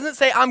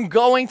 I'm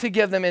going to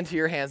give them into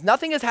your hands.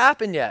 Nothing has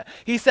happened yet.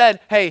 He said,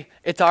 hey,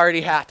 it's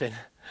already happened.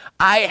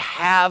 I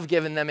have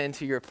given them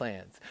into your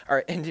plans, or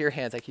into your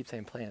hands. I keep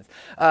saying plans.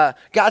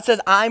 God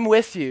says, I'm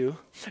with you.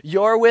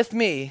 You're with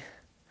me.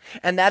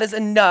 And that is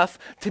enough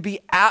to be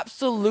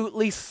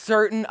absolutely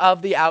certain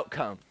of the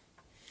outcome.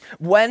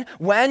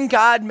 When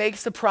God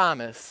makes a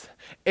promise,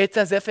 it's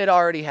as if it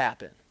already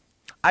happened.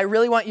 I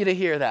really want you to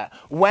hear that.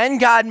 When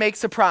God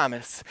makes a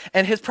promise,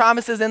 and his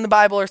promises in the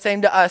Bible are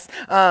same to us,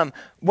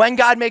 when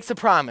God makes a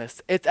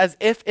promise, it's as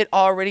if it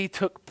already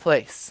took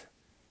place.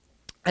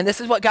 And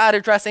this is what God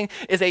addressing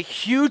is a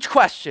huge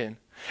question.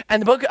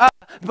 And the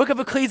book of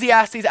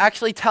Ecclesiastes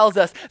actually tells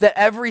us that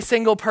every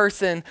single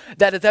person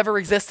that has ever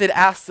existed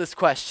asks this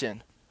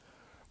question.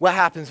 What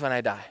happens when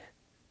I die?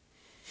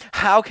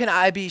 How can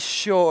I be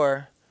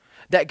sure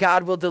that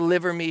God will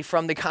deliver me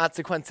from the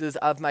consequences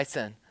of my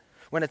sin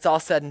when it's all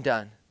said and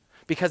done?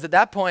 Because at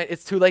that point,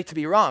 it's too late to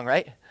be wrong,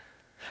 right?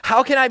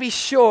 How can I be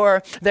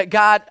sure that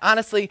God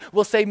honestly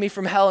will save me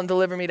from hell and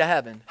deliver me to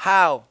heaven?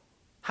 How?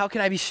 How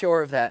can I be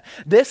sure of that?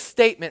 This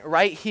statement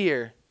right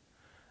here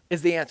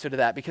is the answer to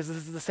that, because this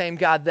is the same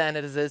God then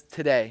as it is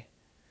today.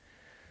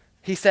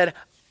 He said,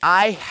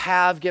 I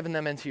have given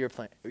them into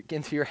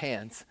your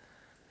hands.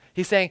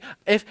 He's saying,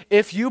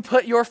 if you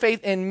put your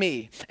faith in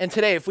me, and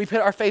today if we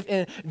put our faith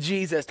in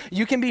Jesus,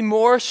 you can be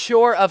more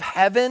sure of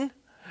heaven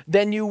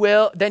than you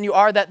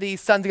are that the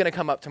sun's going to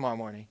come up tomorrow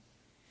morning.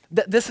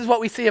 This is what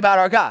we see about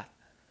our God.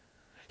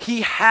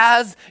 He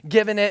has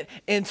given it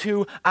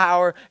into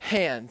our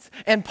hands.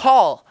 And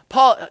Paul,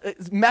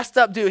 messed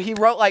up dude. He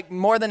wrote like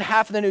more than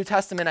half of the New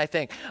Testament, I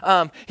think.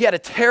 He had a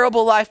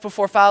terrible life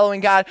before following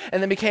God, and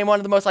then became one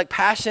of the most like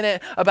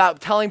passionate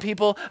about telling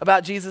people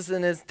about Jesus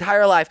in his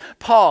entire life.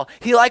 Paul,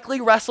 he likely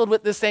wrestled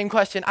with the same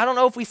question. I don't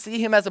know if we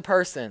see him as a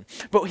person,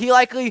 but he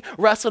likely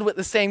wrestled with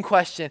the same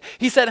question.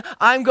 He said,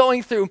 I'm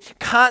going through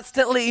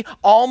constantly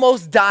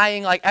almost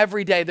dying like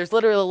every day. There's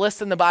literally a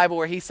list in the Bible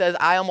where he says,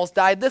 I almost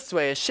died this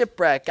way, a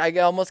shipwreck. I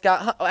almost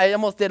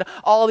did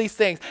all these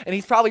things. And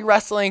he's probably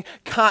wrestling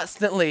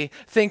constantly,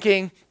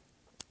 thinking,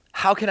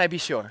 how can I be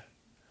sure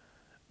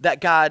that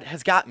God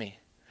has got me?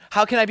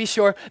 How can I be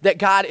sure that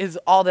God is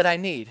all that I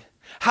need?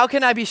 How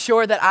can I be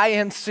sure that I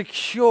am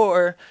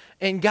secure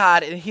in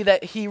God and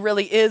that he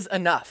really is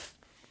enough?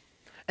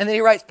 And then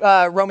he writes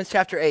Romans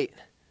chapter 8.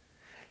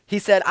 He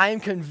said, I am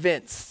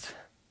convinced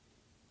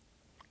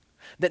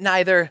that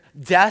neither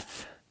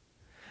death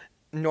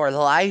nor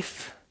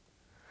life,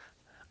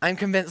 I'm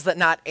convinced that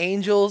not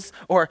angels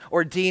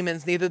or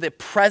demons, neither the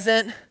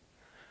present,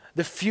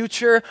 the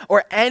future,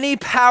 or any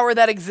power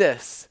that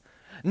exists,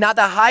 not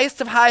the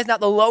highest of highs, not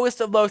the lowest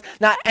of lows,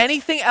 not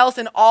anything else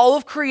in all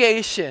of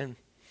creation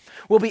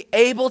will be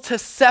able to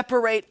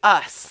separate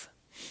us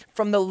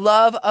from the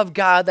love of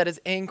God that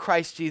is in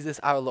Christ Jesus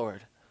our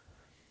Lord.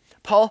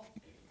 Paul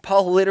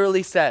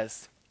literally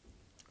says,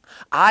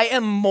 I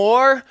am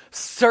more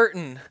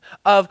certain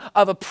of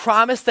a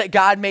promise that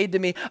God made to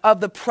me,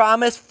 of the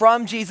promise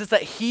from Jesus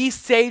that he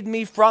saved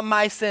me from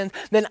my sins,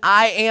 than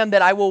I am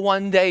that I will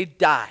one day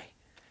die.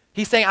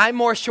 He's saying, I'm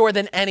more sure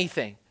than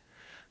anything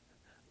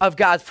of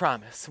God's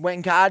promise.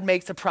 When God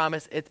makes a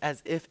promise, it's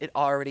as if it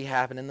already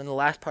happened. And then the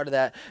last part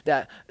of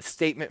that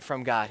statement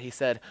from God, he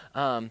said,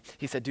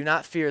 do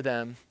not fear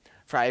them,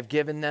 for I have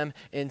given them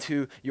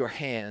into your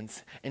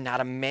hands, and not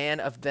a man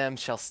of them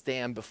shall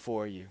stand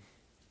before you.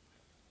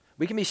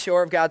 We can be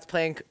sure of God's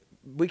plan.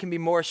 We can be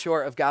more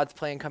sure of God's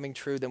plan coming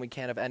true than we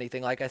can of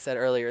anything. Like I said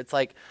earlier, it's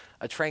like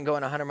a train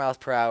going 100 miles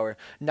per hour.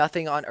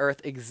 Nothing on earth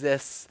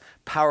exists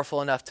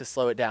powerful enough to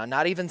slow it down.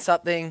 Not even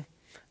something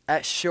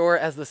as sure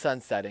as the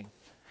sun setting.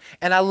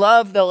 And I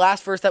love the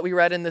last verse that we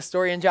read in this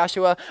story in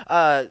Joshua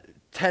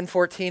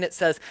 10:14. It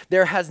says,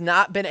 there has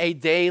not been a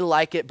day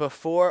like it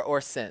before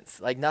or since.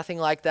 Like nothing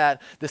like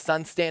that. The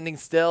sun standing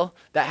still,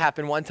 that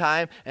happened one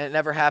time, and it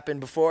never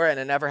happened before, and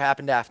it never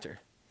happened after.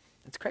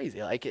 It's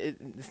crazy. Like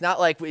it's not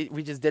like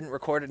we just didn't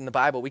record it in the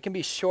Bible. We can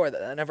be sure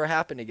that never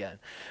happened again.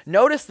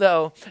 Notice,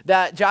 though,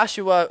 that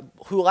Joshua,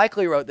 who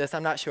likely wrote this,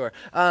 I'm not sure,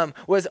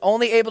 was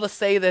only able to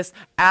say this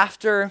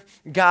after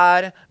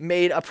God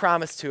made a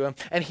promise to him,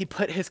 and he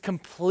put his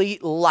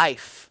complete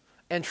life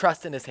and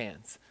trust in his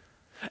hands.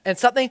 And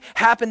something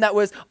happened that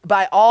was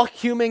by all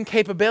human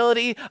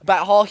capability, by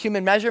all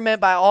human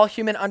measurement, by all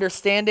human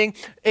understanding,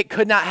 it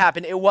could not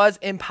happen. It was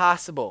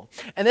impossible.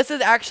 And this is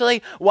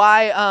actually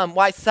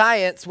why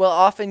science will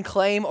often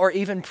claim or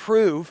even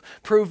prove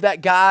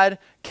that God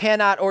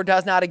cannot or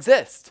does not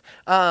exist.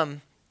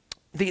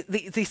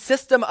 The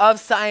system of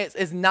science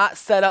is not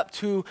set up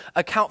to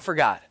account for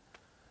God.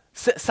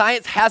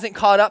 Science hasn't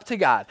caught up to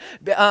God.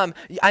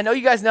 I know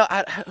you guys know,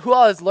 who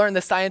all has learned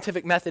the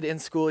scientific method in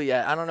school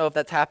yet? I don't know if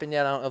that's happened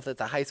yet. I don't know if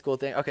that's a high school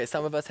thing. Okay,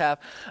 some of us have.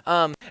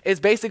 It's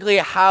basically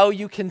how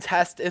you can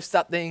test if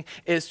something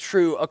is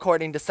true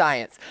according to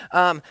science.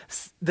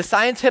 The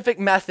scientific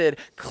method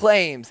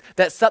claims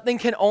that something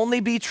can only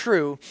be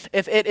true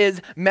if it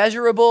is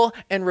measurable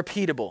and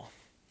repeatable.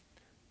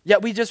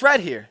 Yet we just read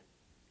here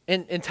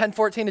in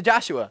 10:14 of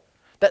Joshua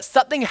that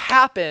something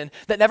happened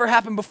that never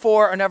happened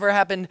before or never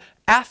happened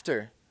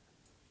after.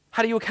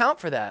 How do you account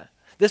for that?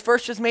 This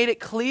verse just made it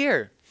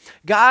clear.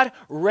 God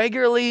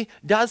regularly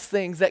does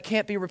things that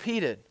can't be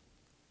repeated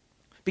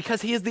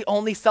because he is the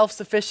only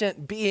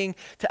self-sufficient being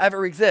to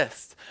ever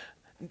exist.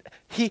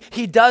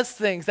 He does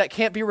things that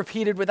can't be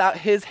repeated without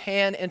his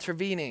hand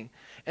intervening.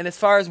 And as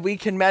far as we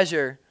can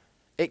measure,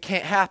 it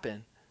can't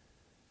happen.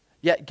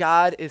 Yet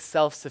God is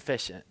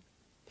self-sufficient.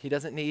 He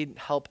doesn't need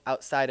help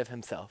outside of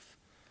himself.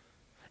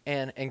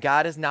 And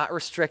God is not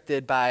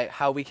restricted by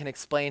how we can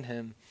explain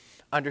him,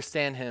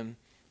 understand him,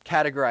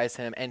 categorize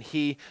him, and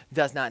he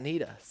does not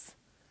need us.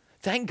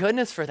 Thank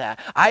goodness for that.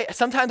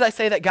 Sometimes I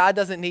say that God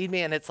doesn't need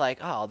me, and it's like,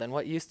 oh, then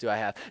what use do I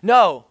have?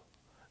 No.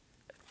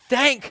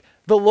 Thank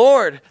the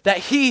Lord that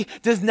he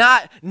does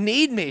not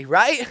need me,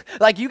 right?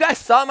 Like you guys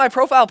saw my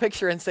profile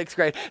picture in 6th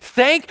grade.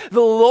 Thank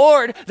the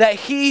Lord that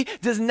he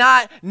does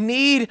not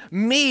need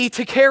me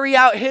to carry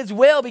out his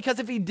will, because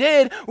if he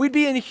did, we'd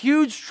be in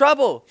huge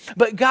trouble.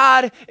 But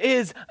God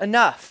is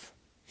enough.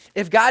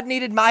 If God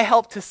needed my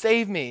help to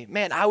save me,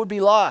 man, I would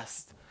be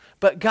lost.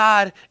 but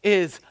God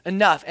is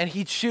enough, and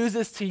he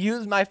chooses to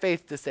use my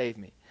faith to save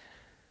me.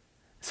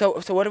 So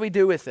what do we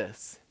do with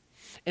this?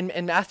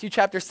 In Matthew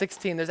chapter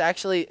 16,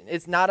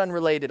 it's not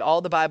unrelated.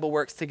 All the Bible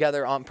works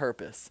together on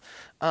purpose.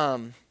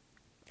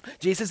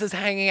 Jesus is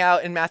hanging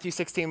out in Matthew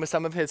 16 with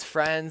some of his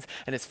friends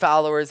and his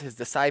followers, his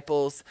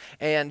disciples,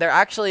 and they're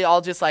actually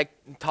all just like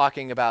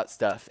talking about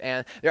stuff.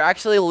 And they're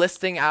actually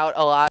listing out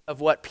a lot of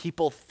what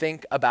people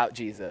think about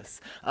Jesus.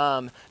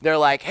 They're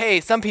like, hey,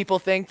 some people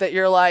think that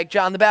you're like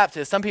John the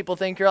Baptist. Some people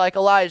think you're like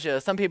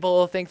Elijah. Some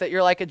people think that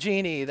you're like a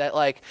genie, that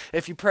like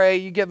if you pray,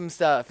 you give them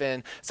stuff.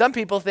 And some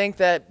people think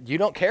that you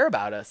don't care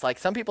about us. Like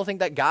some people think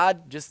that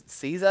God just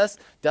sees us,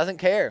 doesn't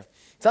care.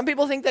 Some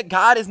people think that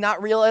God is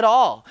not real at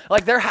all.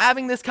 Like they're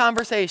having this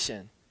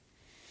conversation.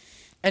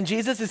 And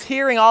Jesus is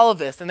hearing all of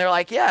this. And they're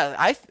like, yeah,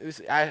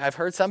 I've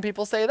heard some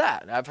people say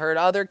that. I've heard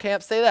other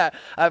camps say that.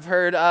 I've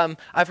heard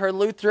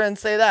Lutherans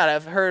say that.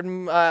 I've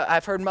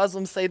heard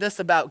Muslims say this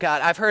about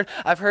God.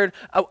 I've heard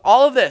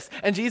all of this.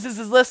 And Jesus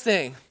is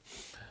listening.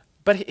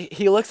 But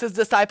he looks his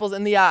disciples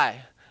in the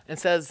eye and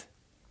says,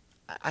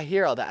 I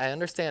hear all that. I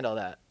understand all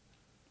that.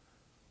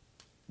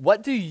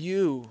 What do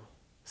you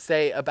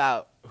say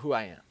about who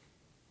I am?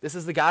 This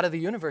is the God of the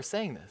universe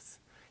saying this.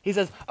 He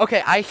says,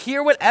 okay, I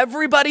hear what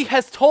everybody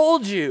has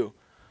told you.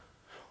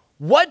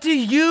 What do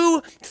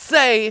you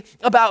say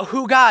about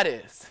who God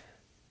is?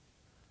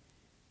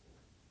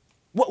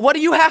 What do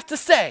you have to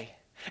say?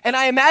 And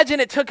I imagine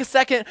it took a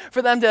second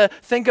for them to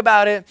think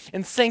about it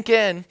and sink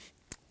in.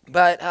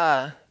 But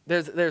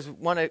there's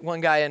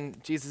one guy in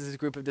Jesus'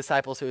 group of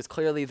disciples who is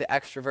clearly the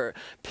extrovert,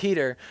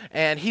 Peter,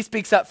 and he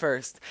speaks up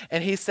first.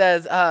 And he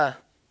says,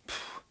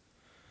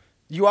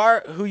 you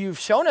are who you've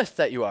shown us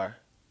that you are.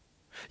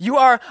 You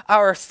are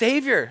our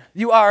Savior.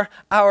 You are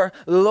our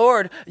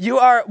Lord. You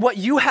are what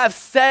you have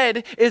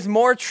said is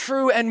more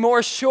true and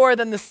more sure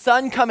than the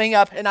sun coming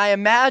up. And I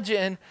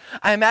imagine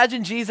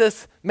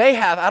Jesus may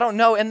have, I don't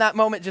know, in that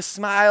moment just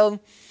smiled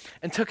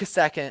and took a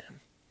second.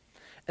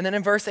 And then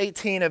in verse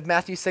 18 of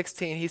Matthew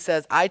 16, he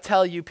says, I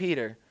tell you,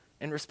 Peter,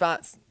 in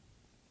response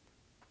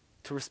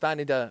to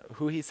responding to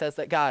who he says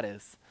that God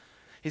is.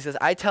 He says,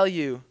 I tell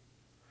you,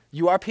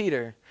 you are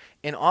Peter,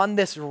 and on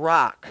this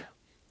rock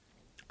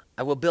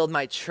I will build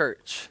my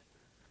church,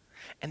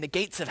 and the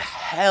gates of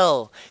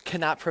hell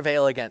cannot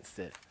prevail against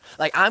it.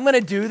 Like, I'm going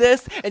to do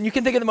this, and you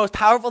can think of the most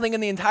powerful thing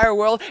in the entire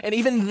world, and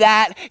even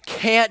that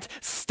can't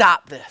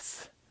stop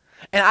this.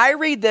 And I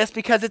read this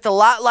because it's a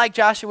lot like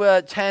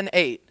Joshua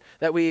 10:8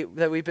 that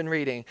we've been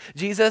reading.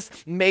 Jesus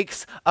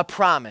makes a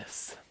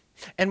promise.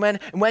 And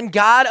when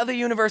God of the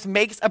universe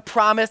makes a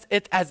promise,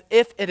 it's as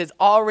if it has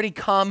already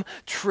come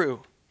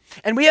true.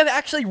 And we have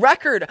actually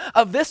record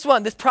of this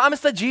one, this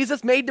promise that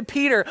Jesus made to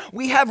Peter.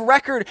 We have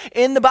record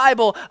in the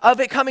Bible of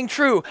it coming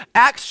true.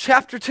 Acts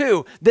chapter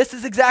 2, this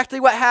is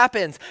exactly what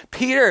happens.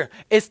 Peter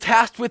is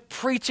tasked with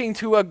preaching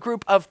to a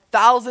group of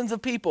thousands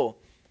of people.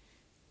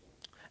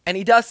 And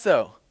he does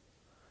so,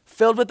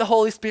 filled with the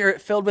Holy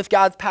Spirit, filled with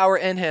God's power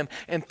in him.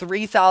 And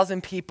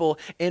 3,000 people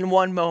in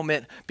one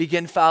moment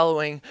begin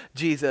following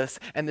Jesus,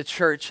 and the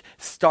church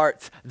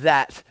starts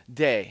that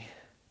day.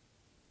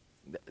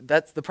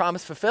 That's the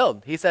promise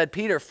fulfilled. He said,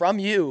 Peter, from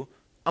you,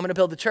 I'm going to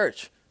build the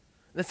church.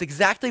 That's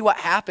exactly what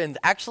happened,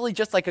 actually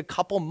just like a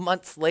couple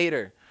months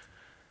later.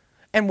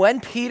 And when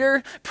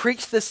Peter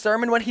preached this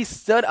sermon, when he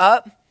stood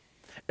up,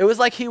 it was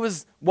like he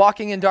was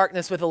walking in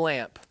darkness with a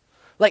lamp.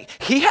 Like,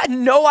 he had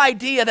no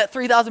idea that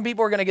 3,000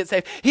 people were going to get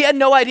saved. He had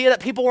no idea that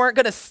people weren't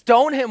going to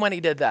stone him when he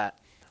did that.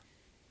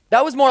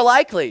 That was more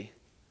likely.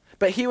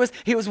 But he was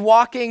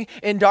walking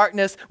in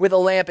darkness with a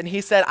lamp, and he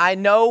said, I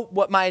know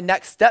what my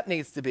next step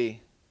needs to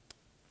be.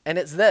 And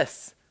it's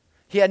this.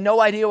 He had no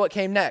idea what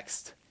came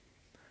next.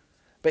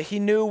 But he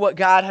knew what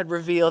God had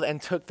revealed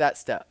and took that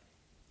step.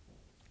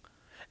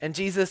 And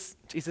Jesus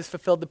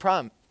fulfilled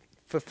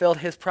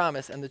his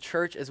promise, and the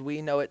church as we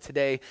know it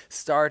today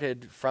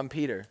started from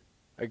Peter.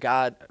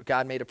 God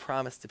made a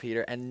promise to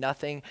Peter, and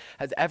nothing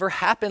has ever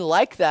happened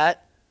like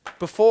that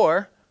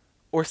before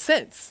or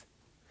since.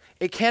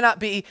 It cannot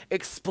be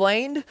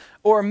explained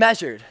or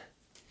measured.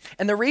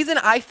 And the reason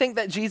I think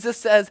that Jesus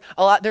says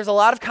there's a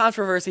lot of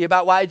controversy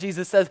about why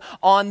Jesus says,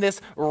 on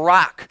this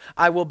rock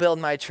I will build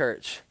my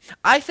church.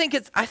 I think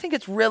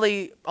it's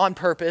really on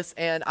purpose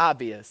and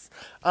obvious.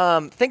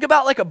 Think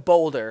about like a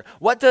boulder.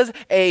 What does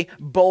a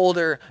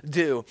boulder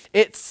do?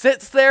 It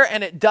sits there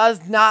and it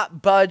does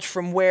not budge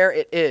from where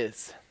it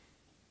is.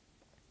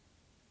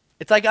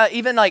 It's like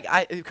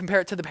I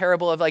compare it to the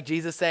parable of like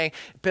Jesus saying,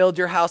 build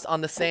your house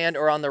on the sand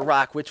or on the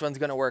rock. Which one's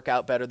going to work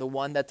out better? The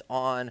one that's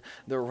on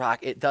the rock.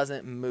 It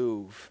doesn't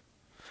move.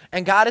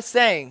 And God is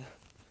saying,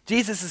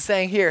 Jesus is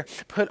saying here,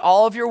 put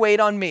all of your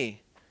weight on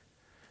me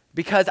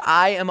because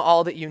I am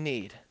all that you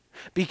need.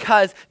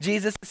 Because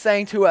Jesus is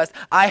saying to us,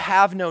 I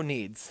have no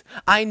needs.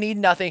 I need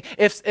nothing.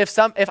 If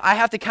I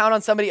have to count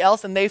on somebody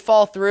else and they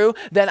fall through,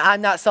 then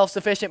I'm not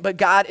self-sufficient. But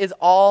God is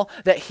all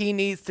that he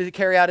needs to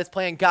carry out his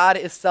plan. God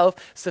is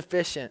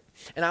self-sufficient.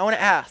 And I want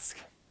to ask,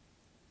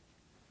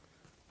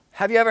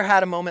 have you ever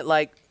had a moment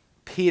like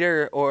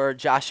Peter or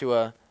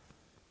Joshua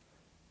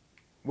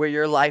where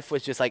your life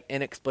was just like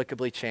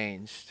inexplicably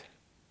changed.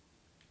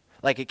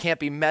 Like it can't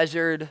be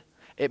measured.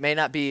 You may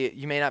not be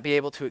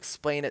able to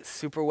explain it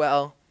super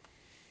well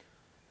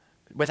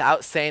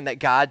without saying that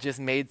God just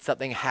made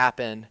something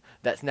happen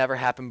that's never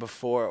happened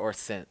before or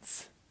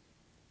since.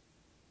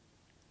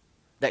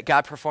 That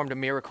God performed a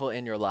miracle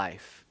in your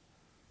life.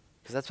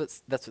 Because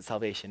that's what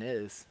salvation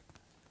is.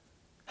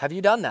 Have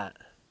you done that?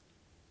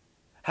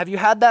 Have you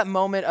had that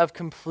moment of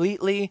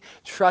completely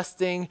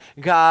trusting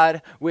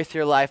God with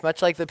your life?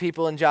 Much like the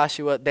people in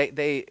Joshua,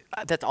 they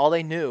that's all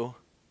they knew.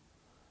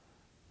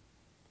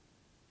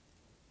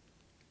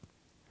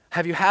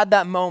 Have you had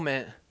that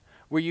moment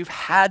where you've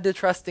had to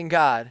trust in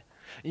God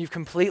and you've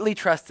completely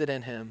trusted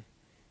in him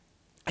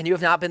and you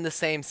have not been the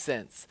same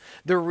since?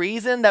 The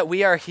reason that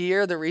we are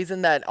here, the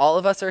reason that all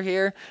of us are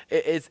here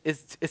is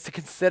to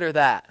consider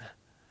that.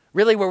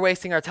 Really, we're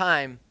wasting our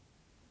time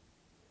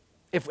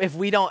if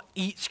we don't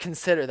each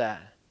consider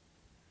that.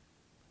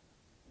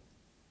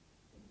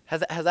 Has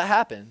that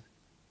happened?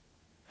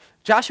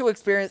 Joshua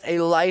experienced a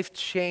life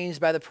changed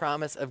by the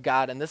promise of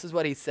God, and this is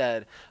what he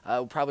said.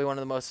 Probably one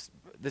of the most,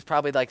 this is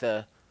probably like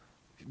the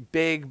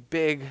big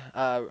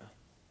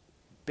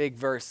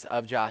verse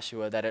of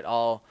Joshua that it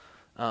all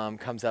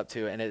comes up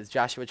to, and it is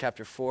Joshua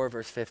chapter 4,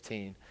 verse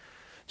 15.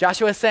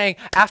 Joshua is saying,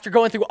 after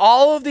going through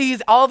all of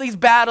these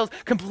battles,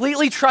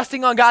 completely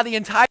trusting on God the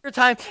entire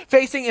time,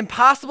 facing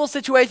impossible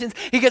situations,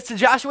 he gets to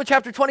Joshua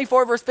chapter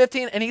 24, verse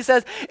 15, and he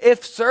says,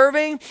 if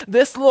serving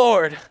this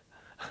Lord,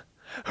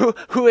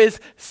 who is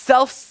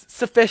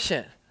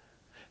self-sufficient,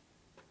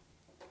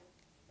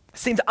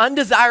 seems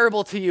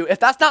undesirable to you, if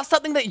that's not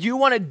something that you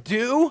want to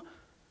do,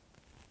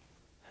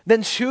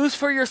 then choose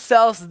for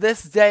yourselves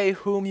this day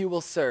whom you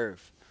will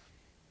serve.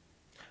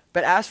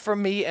 But as for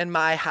me and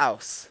my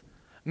house,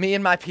 me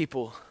and my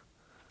people,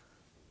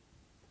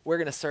 we're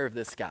going to serve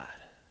this God.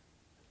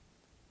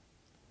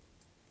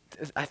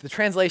 The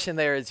translation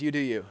there is you do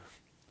you.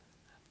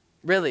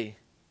 Really,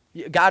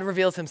 God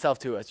reveals himself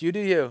to us. You do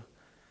you.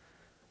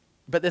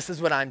 But this is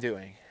what I'm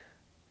doing.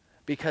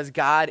 Because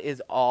God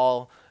is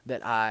all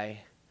that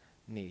I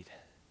need.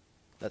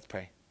 Let's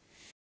pray.